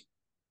think,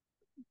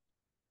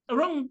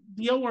 around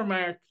the hour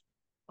mark,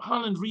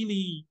 Holland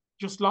really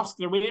just lost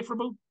their way for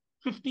about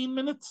 15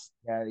 minutes.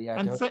 Yeah. Yeah.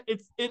 And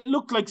it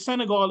looked like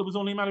Senegal, it was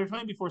only a matter of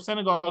time before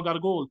Senegal got a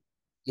goal.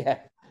 Yeah.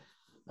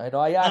 I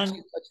know. And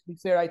To be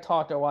fair, I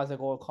thought there was a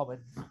goal coming.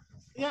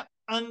 yeah,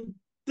 and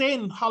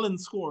then Holland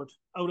scored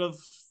out of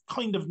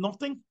kind of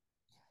nothing.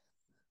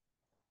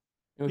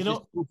 It was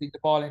just moving the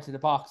ball into the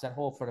box and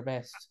hope for the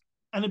best.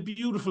 And a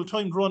beautiful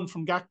timed run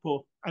from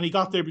Gakpo. And he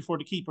got there before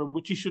the keeper,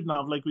 which he shouldn't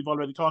have, like we've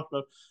already talked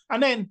about.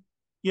 And then,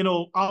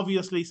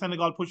 obviously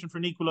Senegal pushing for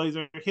an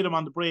equaliser, hit him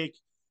on the break.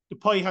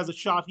 Depay has a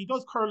shot. He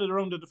does curl it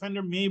around the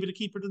defender. Maybe the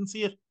keeper didn't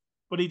see it,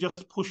 but he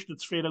just pushed it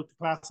straight out to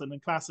Klassen.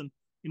 And Klassen,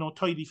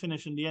 tidy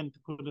finish in the end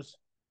to put it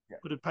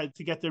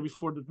to get there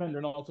before the defender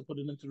and also put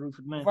it into the roof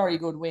of the net. Very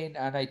good win,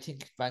 and I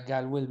think Van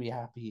Gaal will be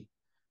happy.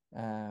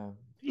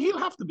 He'll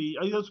have to be.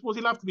 I suppose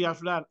he'll have to be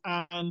after that.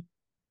 And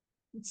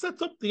it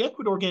sets up the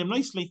Ecuador game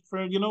nicely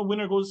for,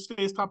 winner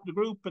stays top of the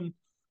group and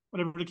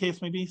whatever the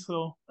case may be.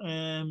 So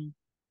it's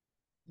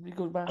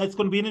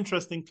going to be an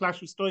interesting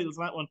clash of styles,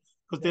 that one,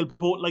 because they'll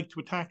both like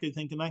to attack, I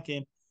think, in that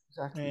game.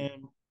 Exactly.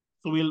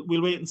 So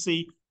we'll wait and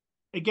see.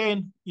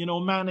 Again,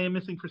 Mane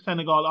missing for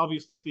Senegal,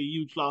 obviously a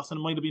huge loss, and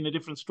it might have been a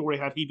different story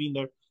had he been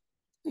there.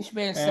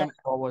 Ismail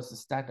Senegal was the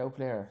standout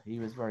player. He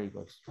was very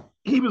good.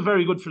 He was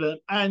very good for them.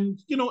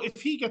 And,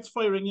 if he gets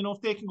firing,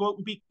 if they can go out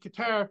and beat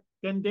Qatar,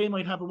 then they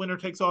might have a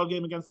winner-takes-all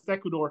game against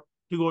Ecuador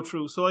to go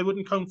through. So I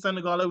wouldn't count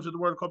Senegal out of the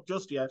World Cup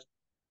just yet.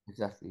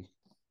 Exactly.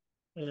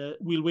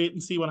 We'll wait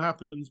and see what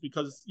happens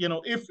because,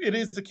 if it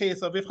is the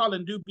case of if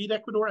Holland do beat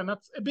Ecuador, and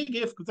that's a big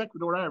if because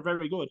Ecuador are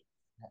very good.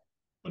 Yeah.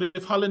 But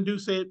if Holland do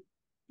say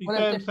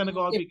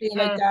Senegal if they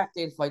like that,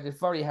 they'll find it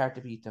very hard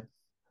to beat them.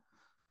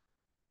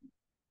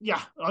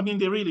 Yeah, I mean,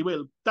 they really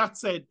will. That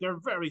said, they're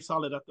very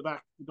solid at the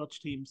back, the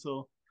Dutch team.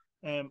 So,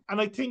 and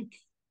I think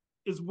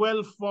as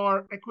well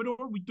for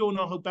Ecuador, we don't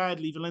know how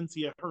badly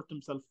Valencia hurt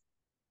himself.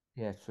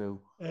 Yeah,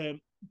 true.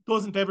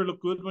 Doesn't ever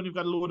look good when you've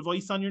got a load of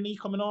ice on your knee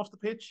coming off the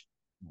pitch.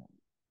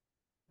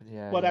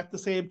 Yeah. But at the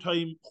same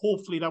time,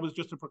 hopefully that was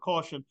just a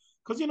precaution.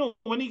 Because,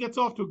 when he gets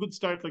off to a good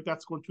start like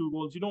that, scoring 2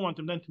 goals, you don't want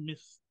him then to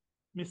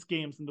miss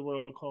games in the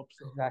World Cup.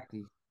 So,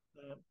 exactly.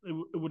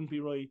 It wouldn't be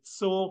right.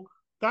 So,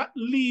 that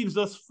leaves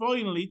us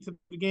finally to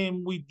the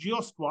game we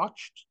just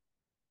watched.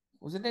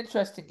 It was an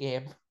interesting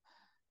game.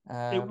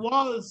 It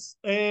was.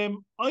 I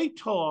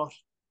thought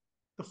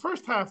the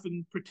first half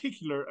in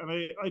particular,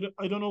 and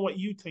I don't know what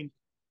you think.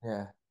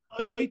 Yeah.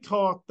 I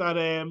thought that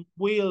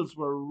Wales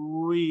were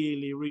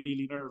really,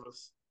 really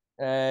nervous.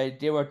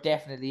 They were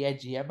definitely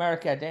edgy.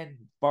 America then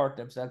burnt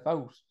themselves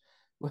out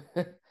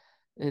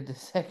in the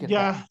second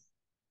half.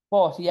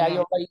 But yeah,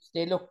 you're right.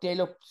 They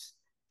looked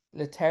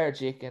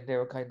lethargic and they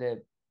were kind of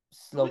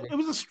sluggish. It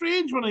was a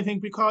strange one, I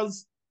think,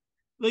 because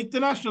like the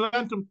national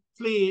anthem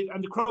played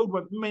and the crowd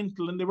went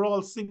mental and they were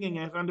all singing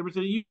it and there was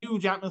a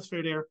huge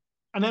atmosphere there.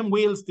 And then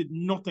Wales did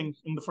nothing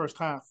in the first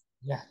half.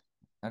 Yeah.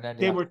 And then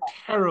they were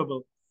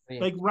terrible.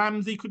 Yeah. Like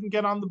Ramsey couldn't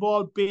get on the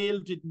ball. Bale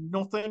did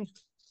nothing.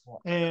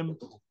 Yeah.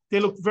 They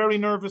looked very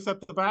nervous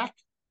at the back.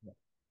 Yeah.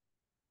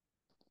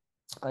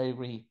 I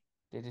agree.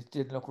 They just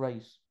didn't look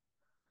right.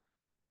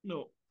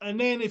 No. And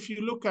then if you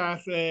look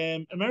at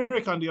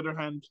America, on the other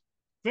hand,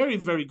 very,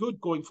 very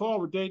good going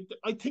forward.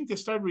 I think they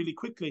started really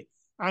quickly.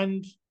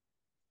 And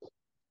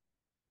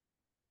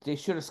they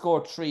should have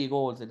scored 3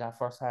 goals in that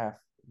first half,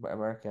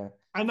 America.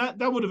 And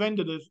that would have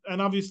ended it.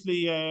 And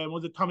obviously,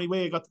 was it Tommy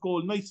Way got the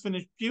goal? Nice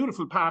finish,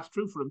 beautiful pass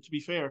through for him, to be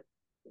fair.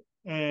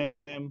 And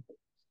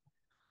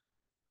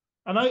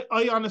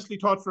I honestly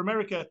thought for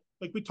America,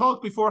 like we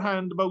talked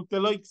beforehand about the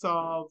likes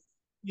of,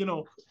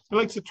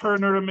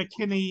 Turner and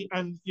McKinney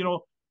and,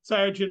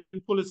 Sargent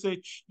and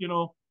Pulisic,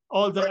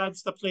 all the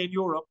lads that play in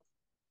Europe.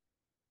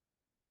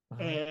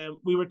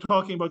 We were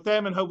talking about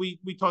them and how we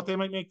thought they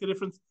might make the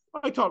difference.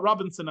 I thought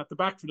Robinson at the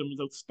back for them was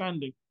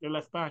outstanding. Their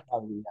left back.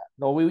 Oh, yeah.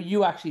 No,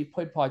 you actually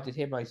pointed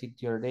him, I think,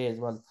 the other day as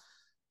well.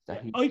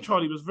 I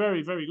thought he was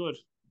very, very good.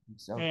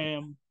 So.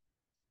 And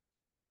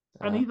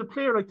he's a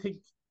player I think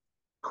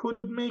could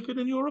make it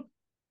in Europe.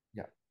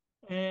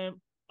 Yeah.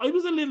 I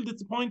was a little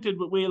disappointed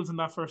with Wales in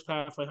that first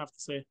half, I have to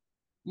say.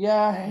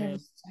 Yeah,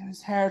 it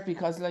was hard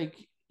because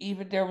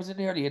even there was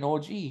nearly an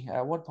OG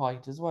at one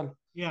point as well.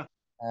 Yeah.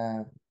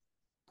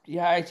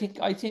 Yeah, I think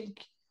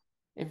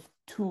if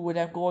 2 of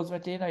them goals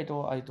went in, I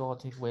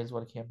don't think Wales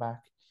would have came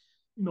back.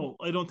 No,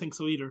 I don't think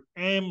so either.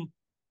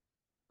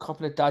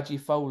 Couple of dodgy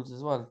fouls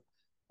as well.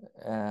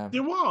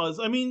 There was.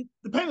 I mean,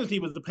 the penalty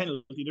was the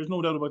penalty. There's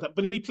no doubt about that.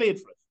 But he played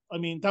for it. I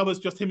mean, that was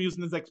just him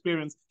using his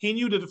experience. He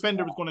knew the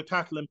defender was going to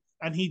tackle him,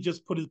 and he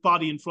just put his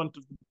body in front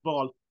of the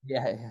ball.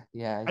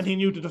 Yeah. And he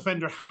knew the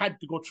defender had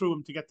to go through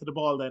him to get to the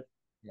ball then.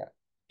 Yeah.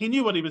 He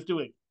knew what he was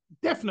doing.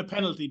 Definite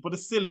penalty, but a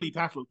silly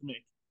tackle to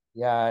make.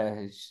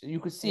 Yeah,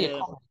 you could see it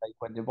coming like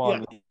when the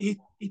ball. Yeah,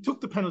 he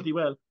took the penalty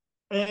well.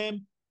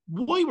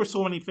 Why were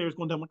so many players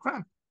going down with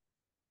cramp?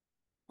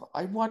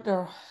 I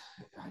wonder.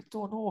 I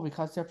don't know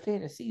because they're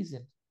playing a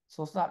season,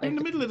 so it's not They're in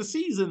like the middle of the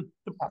season.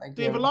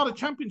 They have a lot of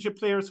championship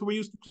players who were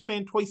used to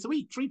playing twice a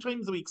week, 3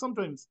 times a week,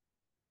 sometimes.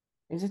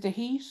 Is it the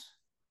heat?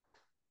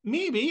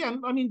 Maybe,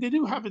 and I mean they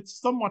do have it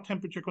somewhat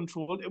temperature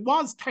controlled. It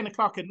was 10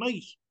 o'clock at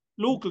night,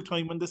 local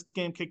time, when this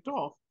game kicked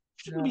off.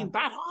 It shouldn't have been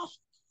that hot.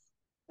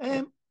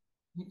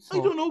 I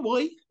don't know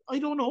why. I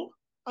don't know.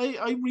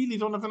 I really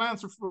don't have an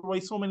answer for why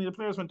so many of the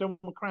players went down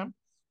with cramp.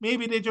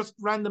 Maybe they just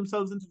ran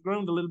themselves into the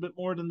ground a little bit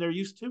more than they're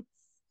used to.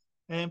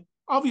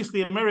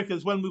 Obviously, America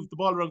as well moved the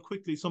ball around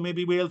quickly, so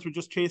maybe Wales were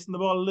just chasing the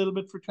ball a little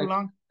bit for too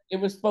long. It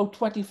was about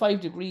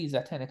 25 degrees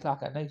at 10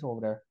 o'clock at night over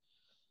there.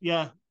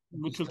 Yeah,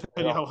 which will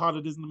tell you how hot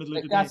it is in the middle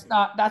of the day. That's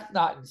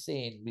not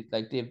insane.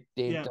 Like they've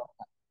yeah. done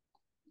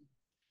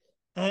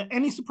that.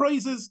 Any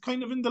surprises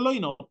kind of in the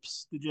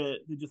lineups? Did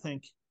you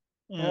think?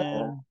 This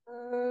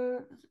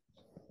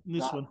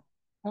one?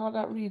 No,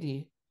 not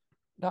really.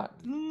 Not.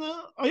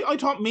 No, I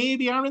thought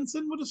maybe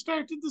Aronson would have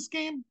started this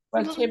game.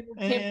 Well, Tim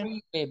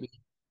Reed maybe.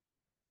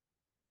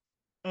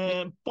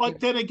 But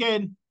then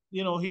again,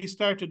 you know, he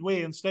started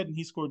way instead and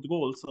he scored the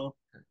goal. So,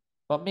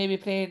 but maybe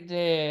playing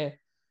the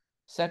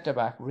centre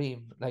back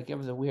Ream, like it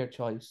was a weird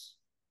choice.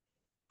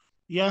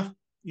 Yeah.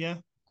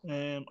 I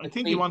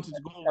think he wanted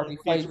to go.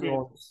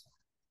 35-year-olds.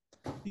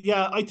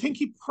 Yeah, I think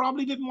he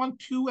probably didn't want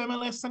 2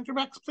 MLS centre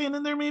backs playing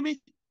in there,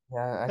 maybe.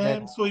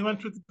 Yeah, so he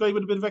went with the guy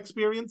with a bit of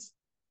experience.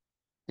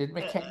 Did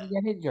McKenny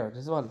get injured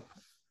as well?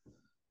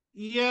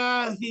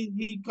 Yeah,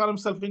 he got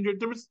himself injured.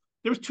 There was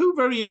 2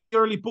 very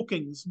early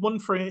bookings, one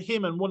for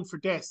him and one for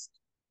Dest.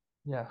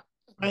 Yeah.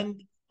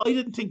 And I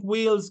didn't think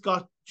Wales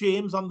got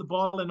James on the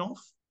ball enough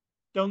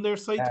down their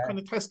side to kind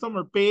of test them,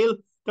 or Bale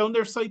down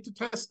their side to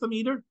test them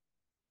either.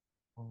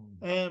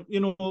 You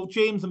know,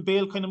 James and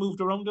Bale kind of moved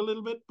around a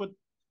little bit, but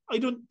I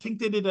don't think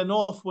they did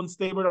enough once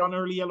they were on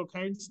early yellow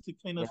cards to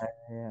kind of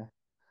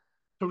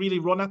to really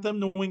run at them,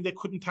 knowing they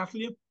couldn't tackle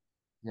you.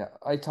 Yeah,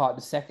 I thought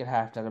the second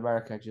half that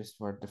America just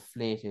were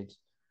deflated.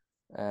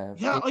 I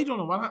don't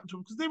know what happened to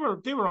them,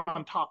 because they were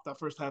on top that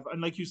first half, and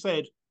like you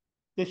said,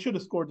 they should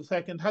have scored the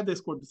second. Had they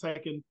scored the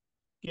second,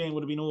 game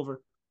would have been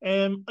over.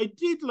 I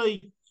did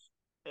like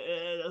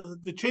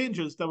the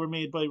changes that were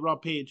made by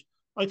Rob Page.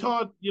 I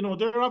thought, you know,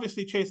 they're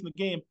obviously chasing the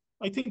game.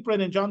 I think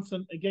Brennan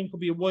Johnson again could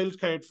be a wild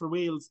card for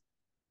Wales.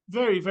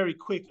 Very, very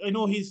quick. I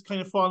know he's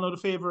kind of fallen out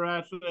of favour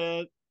at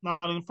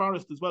Nottingham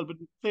Forest as well, but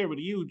player with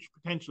a huge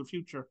potential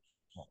future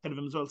ahead of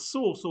him as well.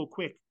 So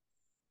quick.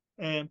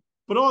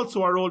 But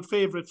also our old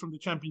favourite from the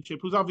Championship,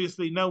 who's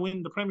obviously now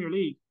in the Premier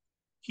League,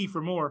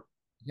 Kiefer Moore.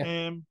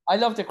 Yeah. I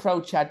love the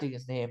crowd chanting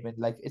his name, and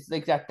like it's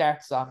like that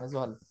Dart song as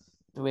well.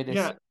 The way they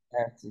sing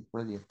Darts is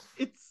brilliant.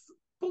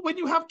 But when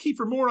you have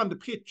Kiefer Moore on the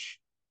pitch,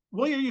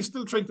 why are you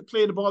still trying to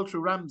play the ball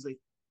through Ramsey?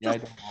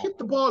 Just hit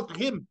the ball to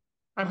him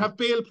and have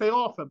Bale play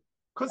off him,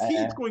 because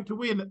he's going to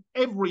win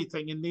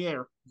everything in the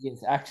air.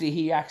 Yes, actually,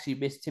 he actually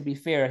missed. To be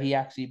fair, he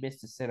actually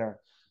missed a sitter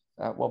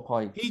at one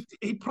point.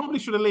 He probably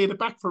should have laid it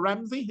back for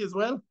Ramsey as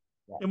well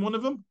in one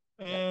of them.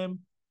 And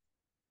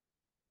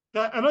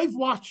I've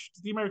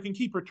watched the American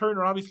keeper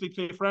Turner obviously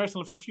play for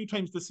Arsenal a few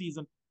times this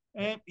season.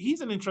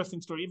 He's an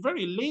interesting story.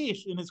 Very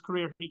late in his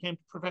career, he came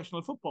to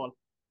professional football.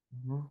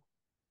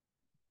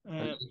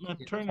 Matt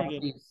Turner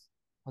did.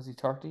 Was he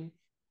 30?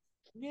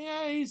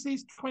 Yeah,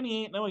 he's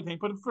 28 now, I think.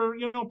 But for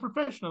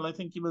professional, I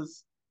think he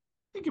was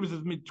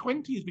his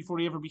mid-20s before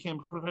he ever became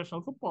a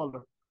professional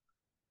footballer.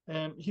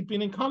 He'd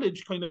been in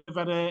college kind of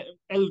at an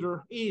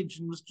elder age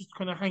and was just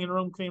kind of hanging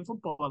around playing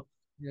football.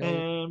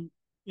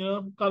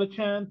 Got a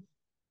chance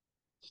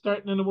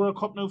starting in the World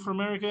Cup now for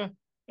America.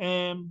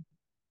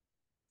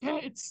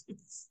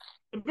 It's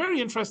a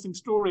very interesting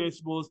story, I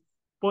suppose.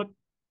 But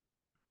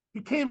he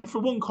came for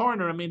one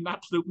corner and made an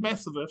absolute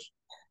mess of it.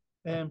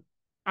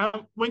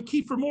 When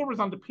Kiefer Moore was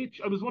on the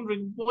pitch, I was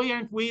wondering, why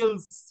aren't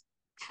Wales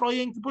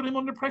trying to put him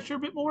under pressure a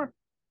bit more?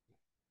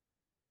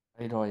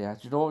 I know, yeah.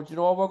 Do you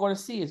know what we're going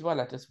to see as well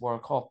at this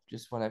World Cup?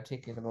 Just what I'm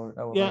thinking about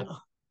now. Yeah.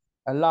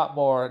 A lot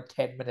more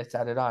 10 minutes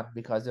added on,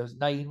 because there was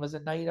 9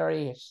 or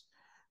 8?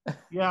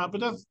 Yeah, but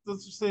that's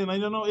saying, I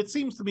don't know. It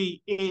seems to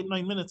be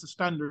 8-9 minutes of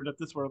standard at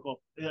this World Cup.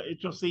 It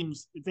just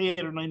seems it's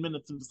 8 or 9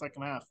 minutes in the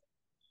second half.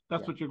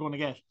 That's what you're going to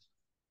get.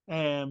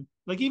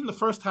 Like even the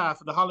first half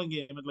of the Holland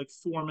game had like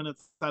 4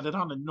 minutes added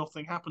on, and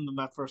nothing happened in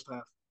that first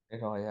half. I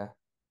know, yeah.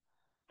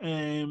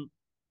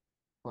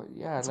 But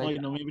yeah, so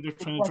maybe they're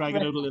trying to drag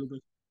it out a little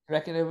bit. Do you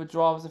reckon a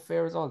draw was a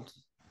fair result?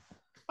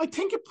 I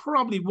think it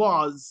probably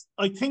was.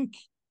 I think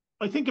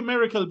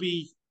America will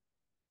be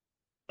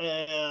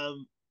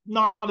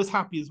not as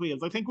happy as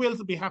Wales. I think Wales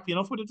will be happy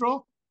enough with a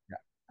draw. Yeah.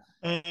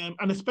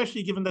 And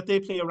especially given that they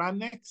play Iran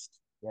next.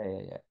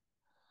 Yeah.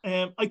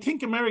 I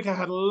think America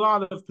had a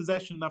lot of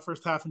possession in that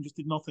first half and just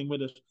did nothing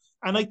with it.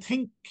 And I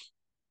think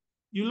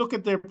you look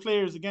at their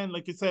players again,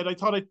 like I said, I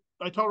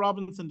thought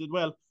Robinson did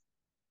well.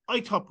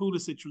 I thought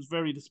Pulisic was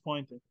very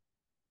disappointing.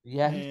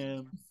 Yeah,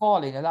 he's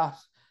falling a lot.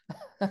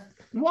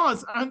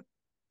 Was, and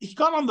he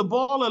got on the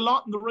ball a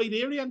lot in the right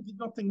area and did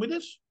nothing with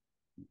it.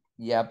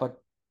 Yeah, but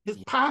his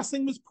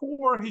passing was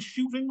poor, his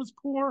shooting was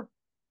poor.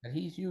 And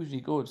he's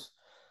usually good.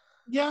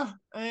 Yeah,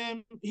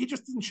 he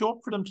just didn't show up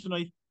for them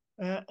tonight.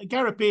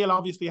 Gareth Bale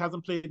obviously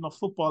hasn't played enough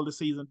football this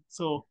season,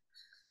 so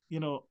he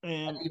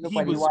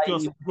was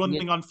just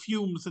running on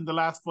fumes in the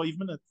last 5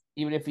 minutes.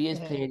 Even if he is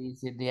playing,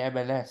 he's in the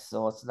MLS,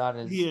 so it's not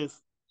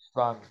as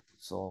strong.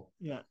 So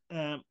yeah,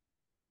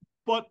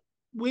 but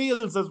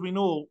Wales, as we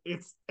know,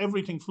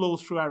 everything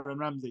flows through Aaron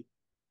Ramsey,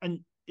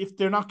 and if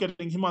they're not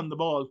getting him on the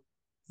ball,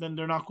 then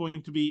they're not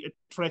going to be a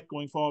threat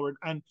going forward.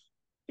 And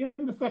in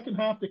the second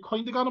half, they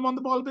kind of got him on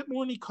the ball a bit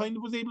more, and he kind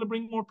of was able to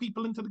bring more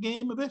people into the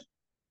game a bit.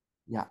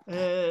 Yeah,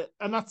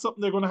 and that's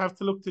something they're going to have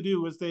to look to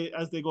do as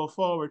they go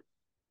forward.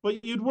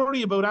 But you'd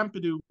worry about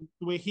Ampadu,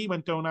 the way he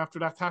went down after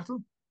that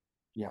tackle.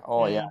 Yeah.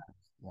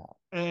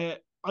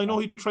 I know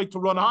he tried to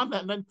run on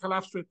and then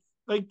collapsed it.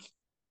 Like,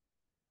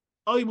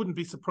 I wouldn't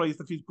be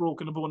surprised if he's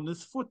broken a bone in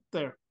his foot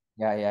there.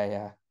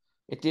 Yeah.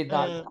 It did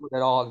not good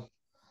at all.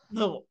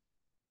 No.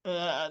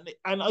 And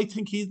I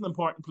think he's an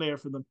important player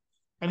for them.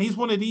 And he's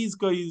one of these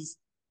guys.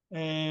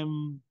 I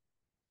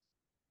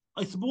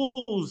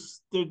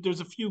suppose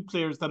there's a few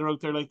players that are out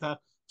there like that.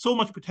 So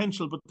much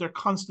potential, but they're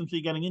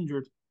constantly getting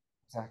injured.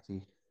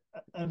 Exactly.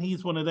 And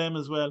he's one of them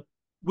as well.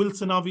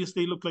 Wilson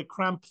obviously looked like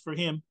cramp for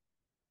him.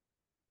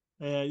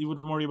 You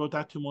wouldn't worry about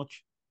that too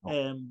much.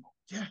 No.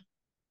 Yeah.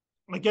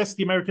 I guess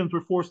the Americans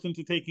were forced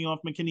into taking off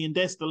McKinney and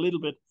Dest a little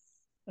bit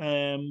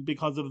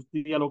because of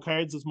the yellow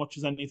cards as much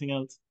as anything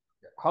else.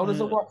 How does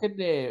it work in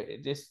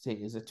this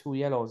thing? Is it 2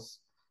 yellows?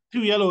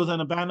 2 yellows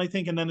and a ban, I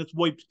think, and then it's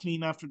wiped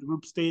clean after the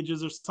group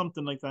stages or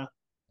something like that.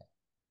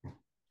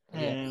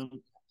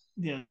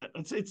 Yeah,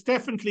 it's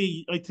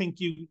definitely. I think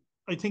you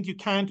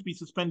can't be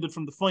suspended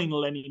from the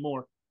final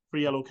anymore for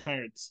yellow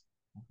cards.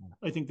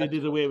 I think they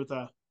did away with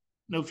that.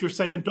 Now, if you're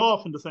sent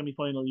off in the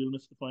semi-final, you'll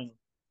miss the final.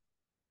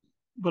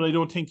 But I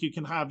don't think you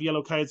can have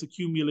yellow cards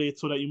accumulate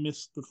so that you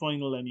miss the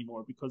final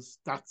anymore, because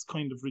that's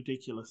kind of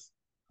ridiculous.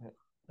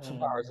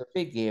 Tomorrow's a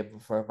big game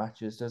for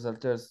matches. There's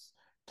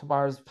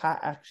tomorrow's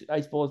packed.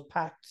 I suppose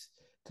packed.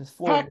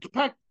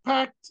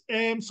 Packed.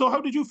 So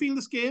how did you feel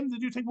this game?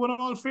 Did you think it went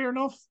all fair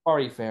enough?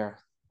 Very fair.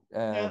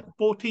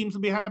 Both teams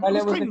will be happy. Well,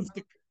 it was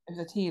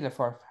a tale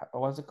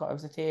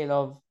of a tale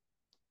of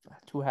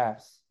 2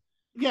 halves.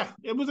 Yeah,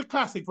 it was a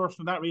classic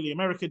version of that. Really,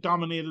 America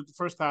dominated the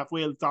first half.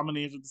 Wales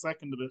dominated the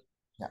second of it.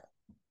 Yeah.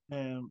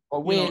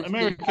 But Wales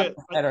America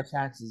better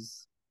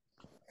chances.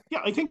 Yeah,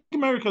 I think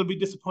America will be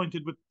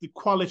disappointed with the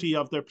quality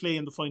of their play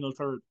in the final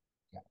third.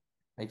 Yeah,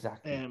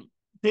 exactly.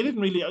 They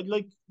didn't really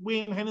like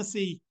Wayne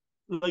Hennessy.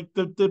 Like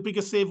the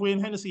biggest save Wayne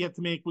Hennessy had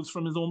to make was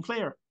from his own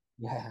player.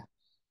 Yeah,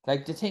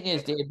 like the thing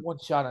is, they had one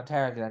shot on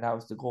target and that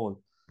was the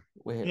goal.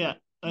 Because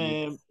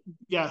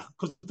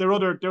their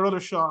other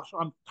shot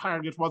on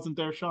target wasn't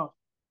their shot.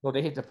 No,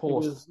 they hit the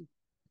post.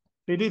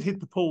 They did hit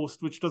the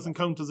post, which doesn't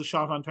count as a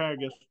shot on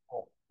target.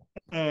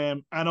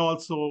 And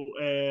also,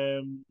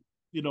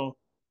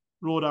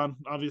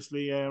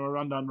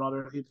 Rondon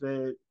rather hit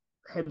the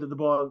head of the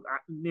ball,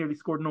 nearly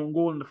scored an own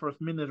goal in the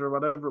first minute or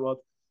whatever it was,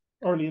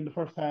 early in the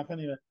first half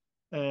anyway.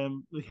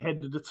 They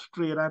headed it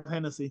straight at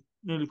Hennessy,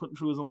 nearly putting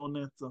through his own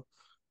net. So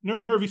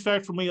nervy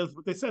start from Wales,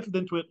 but they settled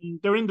into it and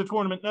they're in the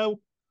tournament now.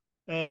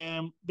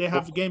 They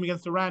have a game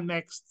against Iran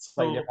next.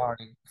 Friday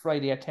morning,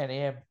 Friday at 10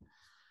 a.m.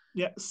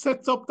 Yeah,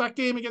 sets up that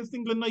game against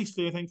England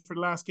nicely, I think, for the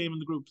last game in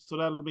the group. So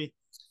that'll be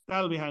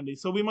handy.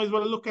 So we might as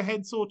well look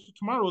ahead to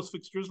tomorrow's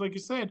fixtures, like you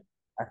said.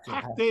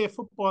 Packed day of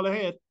football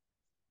ahead.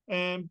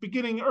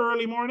 Beginning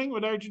early morning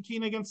with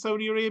Argentina against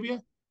Saudi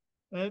Arabia.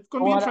 It's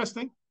going to be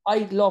interesting.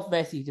 I'd love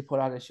Messi to put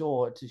on a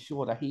show to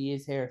show that he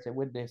is here to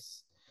win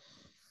this.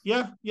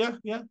 Yeah.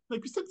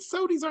 Like we said, the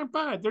Saudis aren't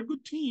bad. They're a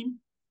good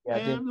team.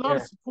 Yeah, a lot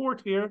of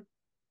support here.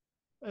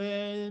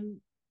 And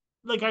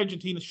like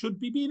Argentina should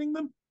be beating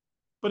them.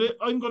 But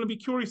I'm going to be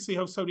curious to see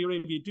how Saudi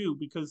Arabia do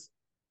because,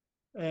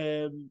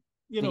 get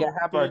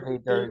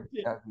hammered.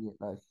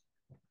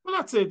 Well,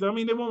 that's it. I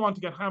mean, they won't want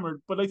to get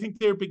hammered, but I think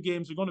their big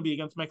games are going to be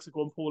against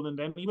Mexico and Poland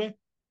anyway.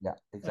 Yeah,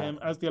 exactly.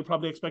 As they'll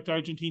probably expect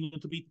Argentina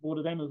to beat both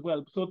of them as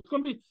well. So I'm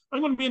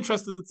going to be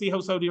interested to see how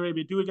Saudi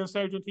Arabia do against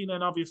Argentina.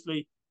 And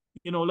obviously,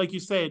 like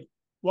you said,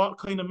 what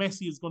kind of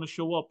Messi is going to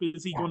show up?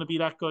 Is he going to be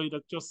that guy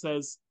that just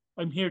says,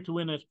 I'm here to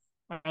win it?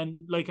 And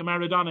like a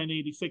Maradona in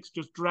 '86,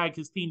 just drag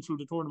his team through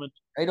the tournament.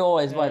 I know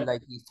as well,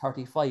 like he's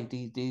 35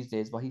 these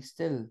days, but he's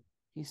still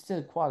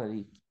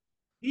quality.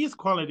 He is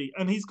quality,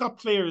 and he's got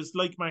players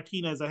like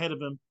Martinez ahead of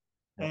him,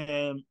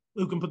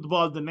 who can put the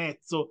ball in the net.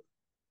 So,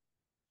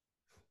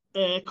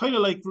 kind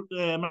of like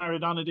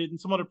Maradona did,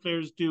 and some other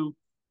players do.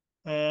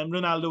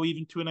 Ronaldo,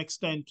 even to an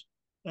extent.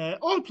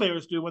 All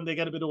players do when they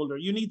get a bit older.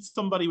 You need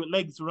somebody with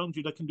legs around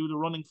you that can do the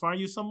running for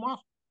you somewhat.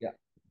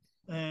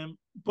 Yeah.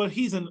 But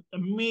he's in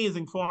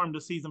amazing form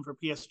this season for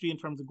PSG in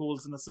terms of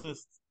goals and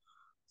assists.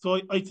 So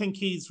I think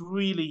he's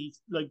really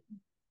like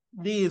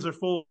laser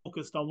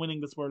focused on winning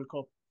this World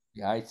Cup.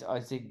 Yeah, I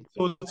think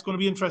so. It's going to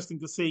be interesting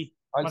to see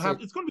what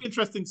happens. It's going to be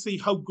interesting to see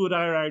how good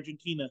are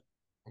Argentina.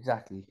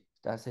 Exactly.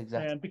 That's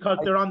exactly. Because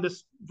they're on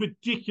this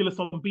ridiculous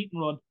unbeaten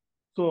run.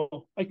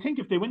 So I think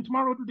if they win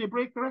tomorrow, do they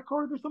break the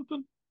record or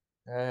something?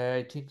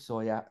 I think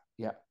so. Yeah.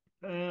 Yeah.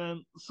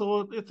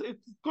 So it's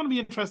going to be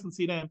interesting to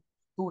see them.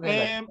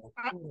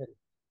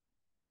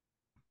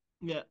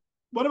 Yeah.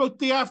 What about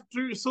the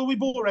after? So we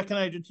both reckon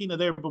Argentina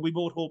there, but we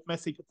both hope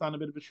Messi puts on a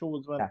bit of a show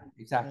as well. Yeah,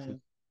 exactly.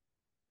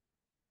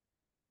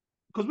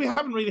 Because we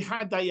haven't really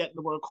had that yet in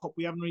the World Cup.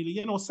 We haven't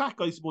really,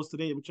 Saka, I suppose,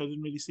 today, which I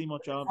didn't really see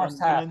much of.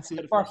 First half,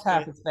 Valencia, the first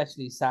half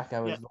especially,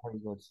 Saka was very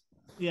good.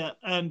 Yeah,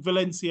 and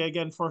Valencia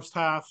again, first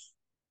half.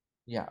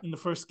 Yeah. In the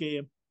first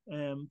game.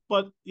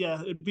 But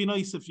yeah, it'd be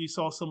nice if you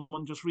saw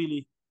someone just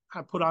really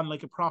have put on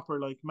like a proper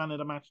like man of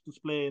the match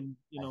display and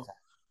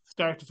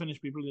start to finish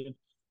be brilliant.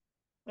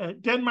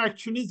 Denmark,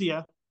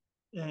 Tunisia.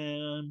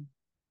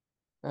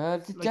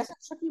 That's a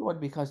tricky one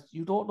because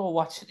you don't know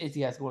what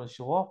Tunisia is going to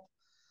show up.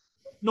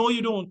 No,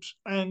 you don't.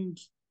 And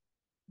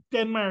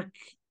Denmark,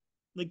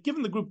 like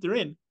given the group they're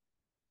in,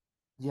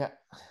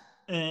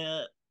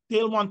 they'll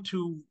want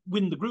to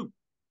win the group.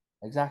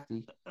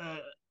 Exactly.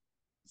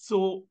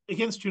 So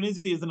against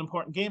Tunisia is an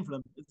important game for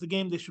them. It's a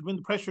game they should win.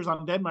 The pressure's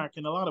on Denmark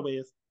in a lot of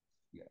ways.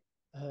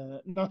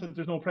 Not that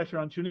there's no pressure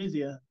on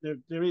Tunisia.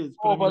 There is.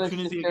 But I mean,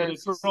 Tunisia get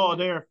a draw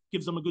there,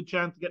 gives them a good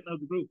chance of getting out of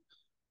the group.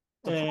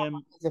 The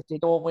problem is if they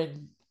don't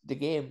win the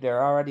game,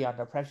 they're already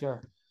under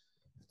pressure.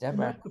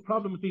 Denmark. That's the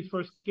problem with these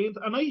first games.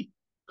 And I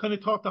kind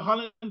of thought the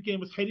Holland game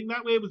was heading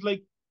that way. It was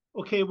like,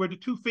 okay, we're the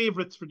two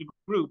favourites for the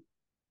group.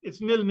 It's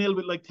 0-0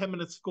 with like 10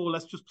 minutes to go.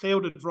 Let's just play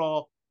out a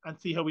draw and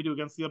see how we do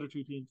against the other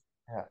two teams.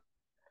 Yeah.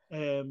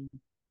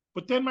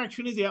 But Denmark,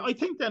 Tunisia, I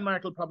think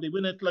Denmark will probably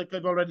win it. Like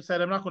I've already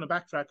said, I'm not going to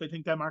backtrack. I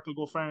think Denmark will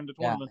go far in the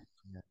tournament.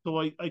 Yeah. So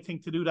I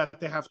think to do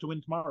that, they have to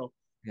win tomorrow.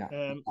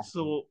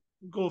 So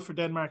go for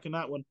Denmark in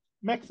that one.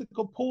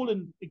 Mexico,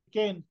 Poland,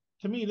 again,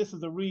 to me, this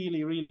is a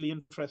really, really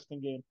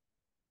interesting game.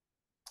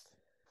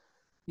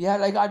 Yeah,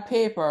 like on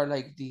paper,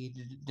 like the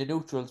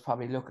neutrals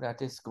probably looking at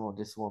this going,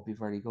 this won't be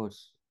very good.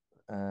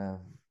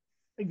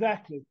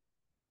 Exactly.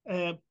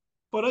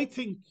 But I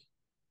think,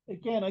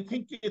 again,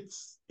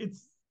 it's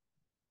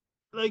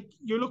like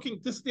you're looking,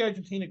 this is the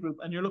Argentina group,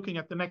 and you're looking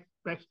at the next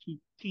best two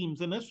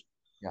teams in it.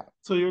 Yeah.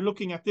 So you're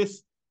looking at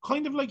this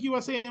kind of like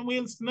USA and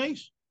Wales tonight.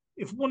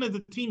 If one of the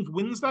teams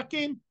wins that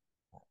game,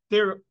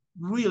 they're a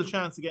real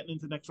chance of getting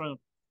into the next round.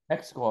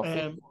 Mexico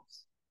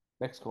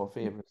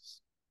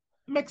favorites.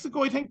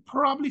 Mexico, I think,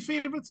 probably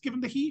favorites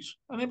given the heat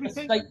and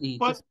everything.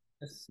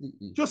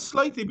 Just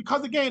slightly,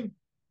 because again,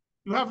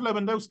 you have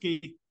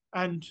Lewandowski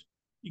and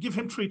you give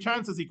him 3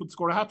 chances, he could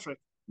score a hat-trick.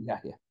 Yeah.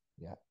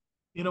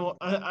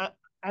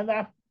 And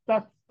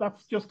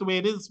that's just the way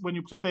it is when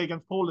you play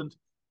against Poland,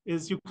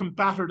 is you can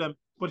batter them,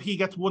 but he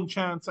gets 1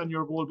 chance and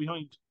you're a goal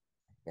behind.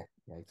 Yeah,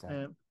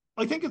 exactly.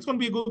 I think it's going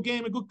to be a good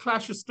game, a good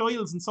clash of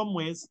styles in some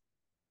ways.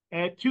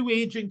 2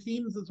 aging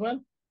teams as well.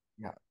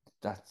 Yeah,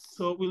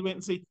 so we'll wait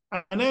and see.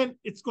 And then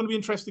it's going to be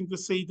interesting to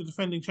see the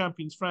defending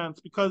champions, France,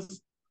 because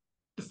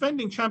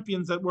defending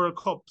champions at World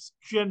Cups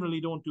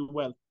generally don't do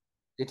well.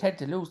 They tend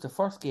to lose the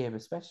first game,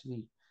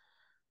 especially.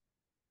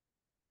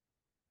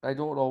 I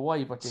don't know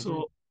why, but they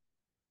do.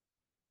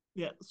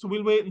 Yeah, so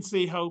we'll wait and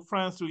see how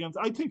France do against.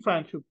 I think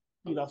France should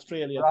beat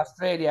Australia. But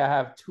Australia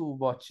have too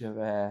much of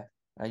a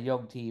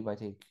young team, I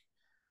think.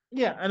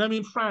 Yeah, and I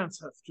mean France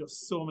have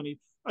just so many.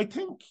 I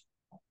think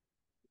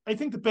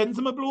the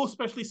Benzema blow,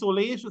 especially so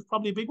late, is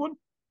probably a big one.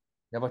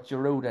 Yeah, but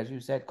Giroud, as you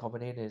said,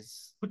 coming in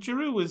is. But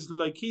Giroud is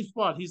like he's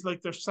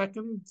like their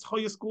second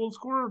highest goal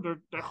scorer,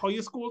 their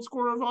highest goal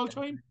scorer of all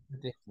time.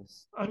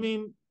 Ridiculous. I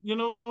mean,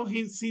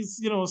 he's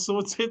so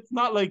it's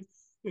not like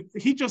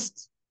he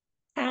just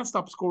can't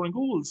stop scoring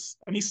goals,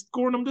 and he's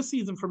scoring them this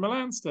season for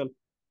Milan still.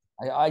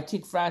 I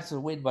think France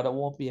will win, but it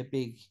won't be a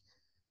big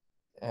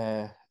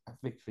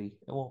victory.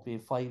 It won't be a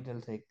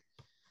 5-0 thing.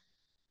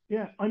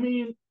 Yeah, I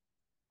mean,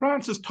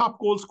 France's top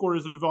goal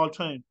scorers of all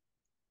time.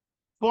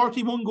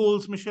 41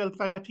 goals, Michel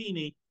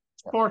Platini.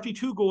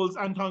 42 goals,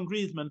 Antoine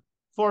Griezmann.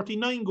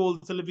 49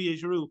 goals, Olivier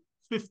Giroud.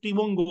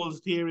 51 goals,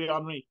 Thierry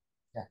Henry.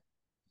 Yeah.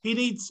 He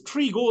needs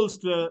 3 goals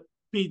to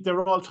be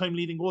their all-time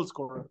leading goal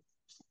scorer.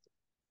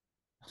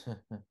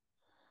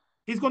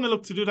 He's going to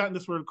look to do that in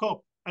this World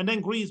Cup. And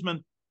then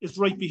Griezmann is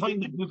right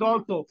behind him, who's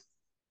also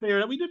there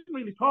that we didn't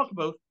really talk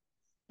about.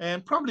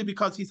 And probably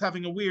because he's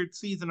having a weird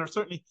season, or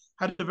certainly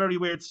had a very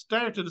weird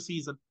start to the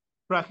season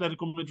for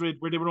Atletico Madrid,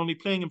 where they were only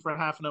playing him for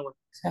half an hour.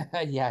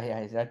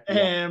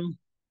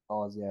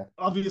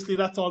 Obviously,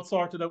 that's all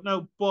sorted out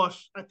now. But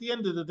at the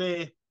end of the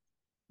day,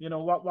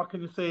 what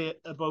can you say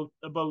about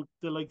the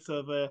likes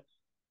of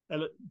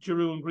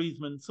Giroud and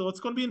Griezmann? So it's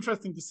going to be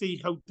interesting to see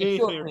how they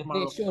fare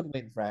tomorrow. They should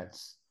win,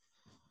 France.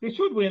 They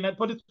should win it,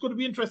 but it's going to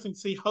be interesting to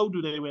see how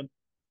do they win.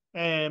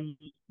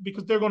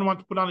 because they're going to want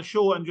to put on a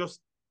show and just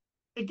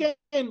again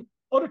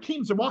other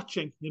teams are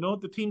watching.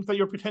 The teams that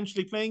you're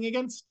potentially playing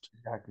against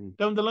Exactly.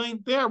 down the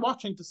line, they are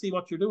watching to see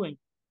what you're doing.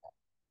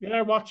 They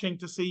are watching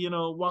to see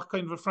what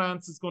kind of a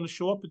France is going to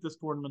show up at this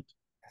tournament.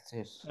 That's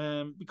it.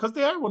 Because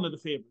they are one of the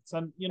favourites,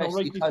 and Especially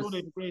rightly so, because they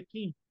have a great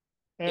team.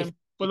 if,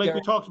 But if like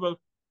we talked about,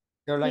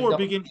 they're lined four up,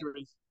 big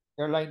injuries.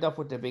 they're lined up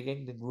with the big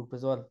England group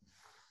as well.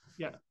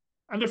 Yeah,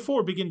 and they're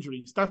four big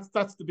injuries. That's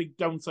the big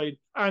downside.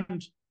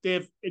 And they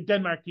have a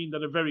Denmark team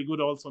that are very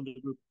good also in the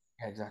group.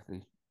 Yeah,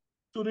 exactly.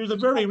 So there's a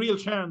very real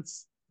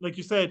chance, like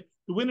you said,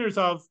 the winners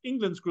of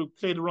England's group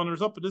play the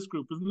runners up of this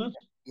group, isn't it?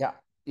 Yeah,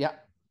 yeah.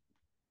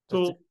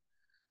 That's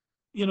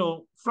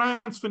So,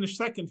 France finished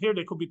second here.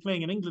 They could be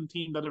playing an England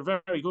team that are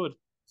very, very good.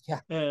 Yeah.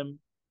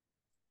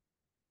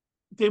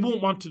 They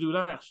won't want to do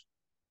that.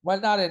 Well,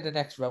 not in the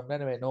next round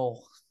anyway.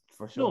 No,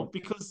 for sure. No,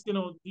 because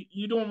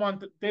you don't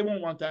want. They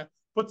won't want that.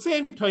 But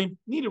same time,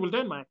 neither will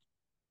Denmark.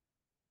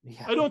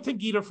 Yeah. I don't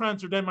think either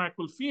France or Denmark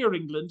will fear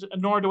England,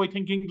 and nor do I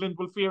think England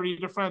will fear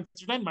either France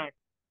or Denmark.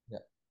 Yeah.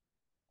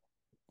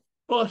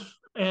 But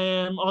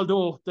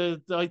although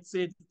I'd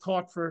say the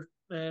thought for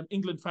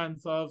England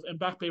fans of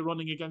Mbappe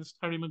running against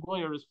Harry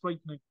Maguire is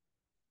frightening.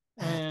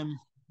 Yeah.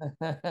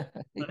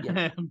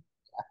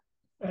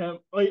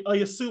 I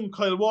assume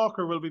Kyle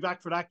Walker will be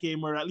back for that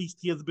game, where at least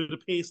he has a bit of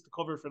pace to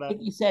cover for I that.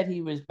 think he said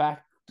he was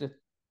back the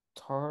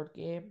third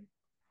game.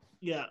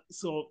 Yeah,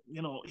 so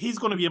he's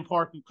going to be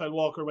important, Kyle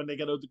Walker, when they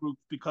get out of the group,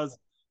 because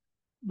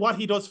what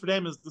he does for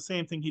them is the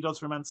same thing he does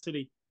for Man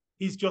City.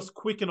 He's just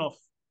quick enough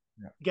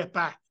to get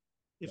back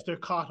if they're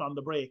caught on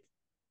the break.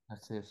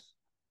 That's it.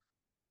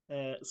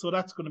 So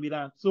that's going to be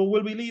that. So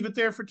will we leave it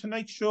there for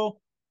tonight's show?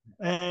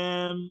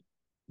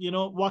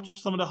 Watch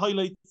some of the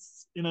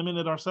highlights in a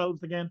minute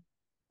ourselves again,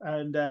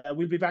 and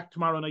we'll be back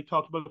tomorrow night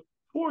talking about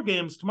 4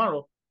 games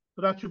tomorrow.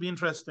 So that should be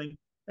interesting.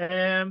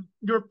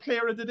 Your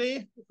player of the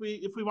day,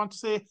 if we want to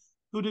say,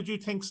 who did you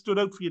think stood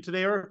out for you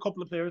today, or a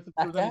couple of players, if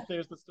there's any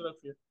players that stood out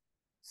for you?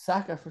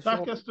 Saka for sure.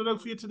 Saka stood out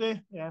for you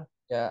today? Yeah.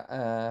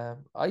 Yeah.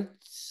 I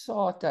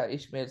thought that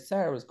Ismail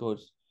Sarr was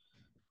good.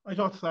 I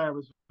thought Sarr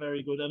was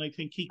very good, and I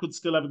think he could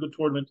still have a good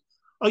tournament.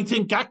 I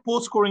think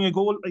Gakpo scoring a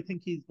goal, I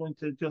think he's going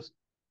to just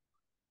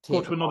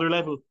go to another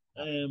level.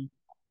 And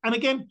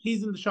again,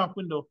 he's in the shop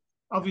window.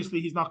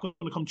 Obviously, he's not going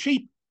to come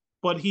cheap,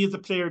 but he is a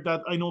player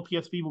that I know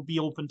PSV will be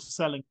open to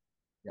selling.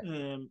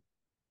 Yeah.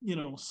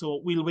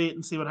 So we'll wait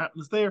and see what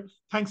happens there.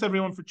 Thanks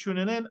everyone for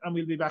tuning in, and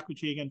we'll be back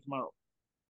with you again tomorrow.